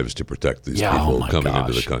their lives to protect these people coming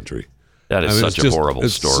into the country. That is such a horrible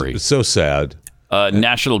story. It's so sad.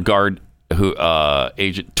 National Guard, who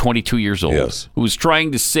agent 22 years old, who was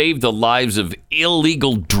trying to save the lives of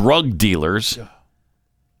illegal drug dealers,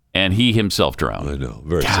 and he himself drowned. I know,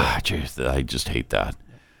 very sad. I just hate that.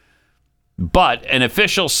 But an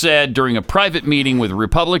official said during a private meeting with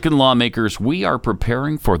Republican lawmakers, we are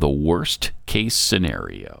preparing for the worst case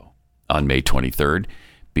scenario on May 23rd,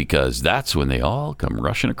 because that's when they all come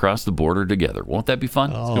rushing across the border together. Won't that be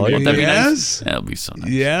fun? Won't that be nice? That'll be so nice.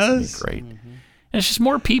 Yes. That'll be great. And it's just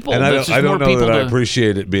more people. And I don't know that I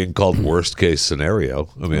appreciate it being called worst case scenario.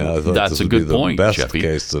 I mean, I thought that's this a would good be point, the best Jeffy.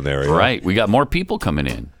 case scenario. Right. We got more people coming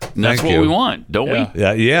in. And that's what we want, don't we?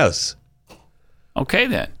 Yeah. Yes. Okay,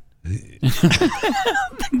 then.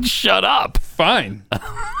 Shut up. Fine.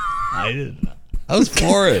 I was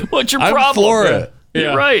for it. What's your I'm problem? for it.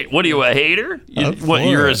 You're right. What are you, a hater? You're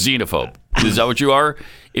a xenophobe. Is that what you are?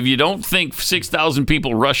 If you don't think 6,000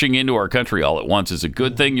 people rushing into our country all at once is a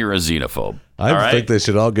good thing, you're a xenophobe. I think they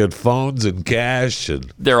should all get phones and cash.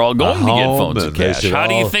 And they're all going to get phones and cash. How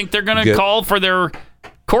do you think they're going to call for their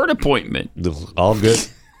court appointment? All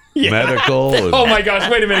get medical. And oh my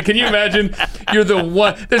gosh! Wait a minute. Can you imagine? You're the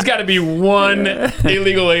one. There's got to be one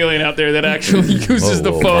illegal alien out there that actually uses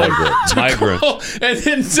the phone. Migrant. Call, and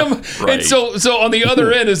then some. And so on the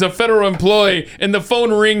other end is a federal employee, and the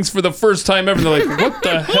phone rings for the first time ever. And they're like, "What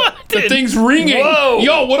the hell? The thing's ringing! Whoa.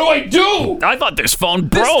 Yo, what do I do? I thought this phone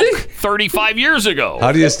broke 35 years ago."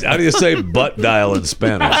 How do you say butt dial in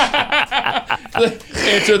Spanish?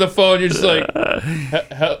 Answer the phone. You're just like,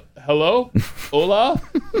 hello? Hola?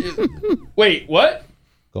 Wait, what?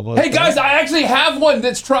 Hey, guys, I actually have one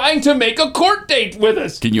that's trying to make a court date with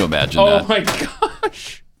us. Can you imagine that? Oh, my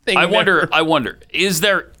gosh. I wonder,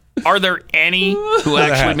 are there any who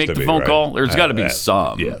actually make the phone call? There's got to be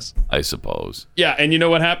some, yes, I suppose. Yeah, and you know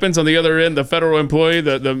what happens on the other end? The federal employee,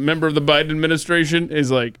 the member of the Biden administration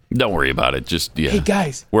is like, don't worry about it. Just, hey,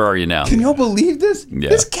 guys. Where are you now? Can y'all believe this? Yeah.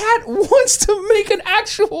 This cat wants to make an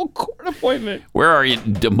actual court appointment. Where are you?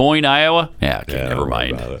 Des Moines, Iowa? Yeah, okay, never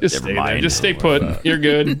mind. Just stay there. Just stay put. You're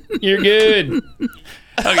good. You're good.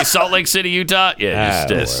 Okay, Salt Lake City, Utah? Yeah,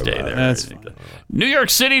 just stay there. That's fine. New York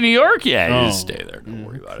City, New York? Yeah, just stay there. Don't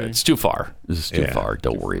worry about it. It's too far. This is too far.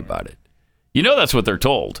 Don't worry about it. You know that's what they're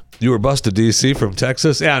told. You were bused to D.C. from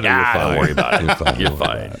Texas? Yeah, no, you're fine. Don't worry about it. You're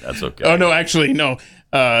fine. That's okay. Oh, no, actually, no.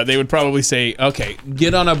 They would probably say, okay,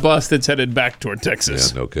 get on a bus that's headed back toward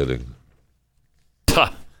Texas. Yeah, no kidding.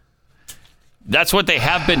 That's what they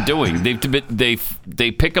have been doing. They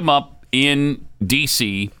pick them up in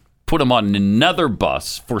D.C., put them on another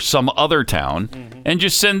bus for some other town, and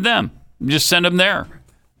just send them. Just send them there.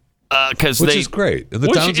 Which is great. And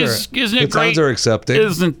the towns are accepting.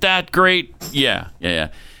 Isn't that great? Yeah.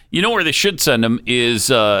 You know where they should send them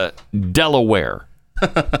is Delaware.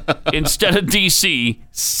 Instead of D.C.,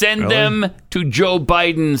 send them to Joe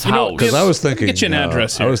Biden's house. Because I was thinking, get you an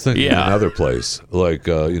address here. I was thinking another place, like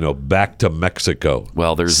back to Mexico.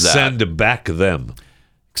 Well, there's that. Send back them.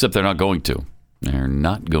 Except they're not going to. They're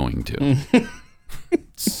not going to.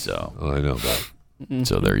 So I know that.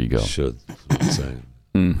 So there you go. Should say.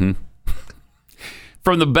 Mm-hmm.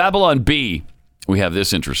 From the Babylon Bee, we have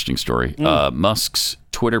this interesting story. Musk's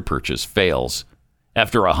Twitter purchase fails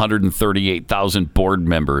after 138,000 board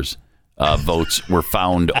members votes were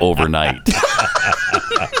found overnight.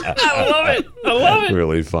 I love it.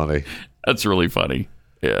 Really funny. That's really funny.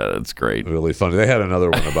 Yeah, that's great. Really funny. They had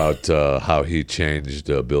another one about how he changed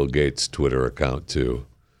Bill Gates' Twitter account to.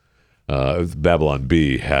 Babylon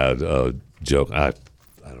Bee had a joke. I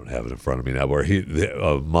don't have it in front of me now. Where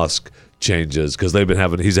Musk changes because he's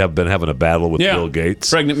been having a battle with Bill Gates,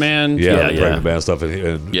 pregnant man. Pregnant man stuff,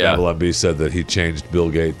 and Babylon Bee said that he changed Bill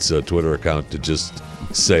Gates' Twitter account to just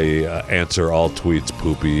say answer all tweets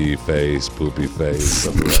poopy face.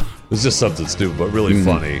 It was just something stupid, but really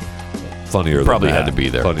funny. Funnier probably than that. Had to be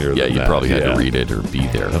there. Funnier yeah, than you that. Probably had to read it or be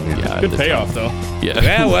there. Good payoff though. Yeah.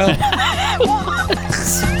 Yeah. Well.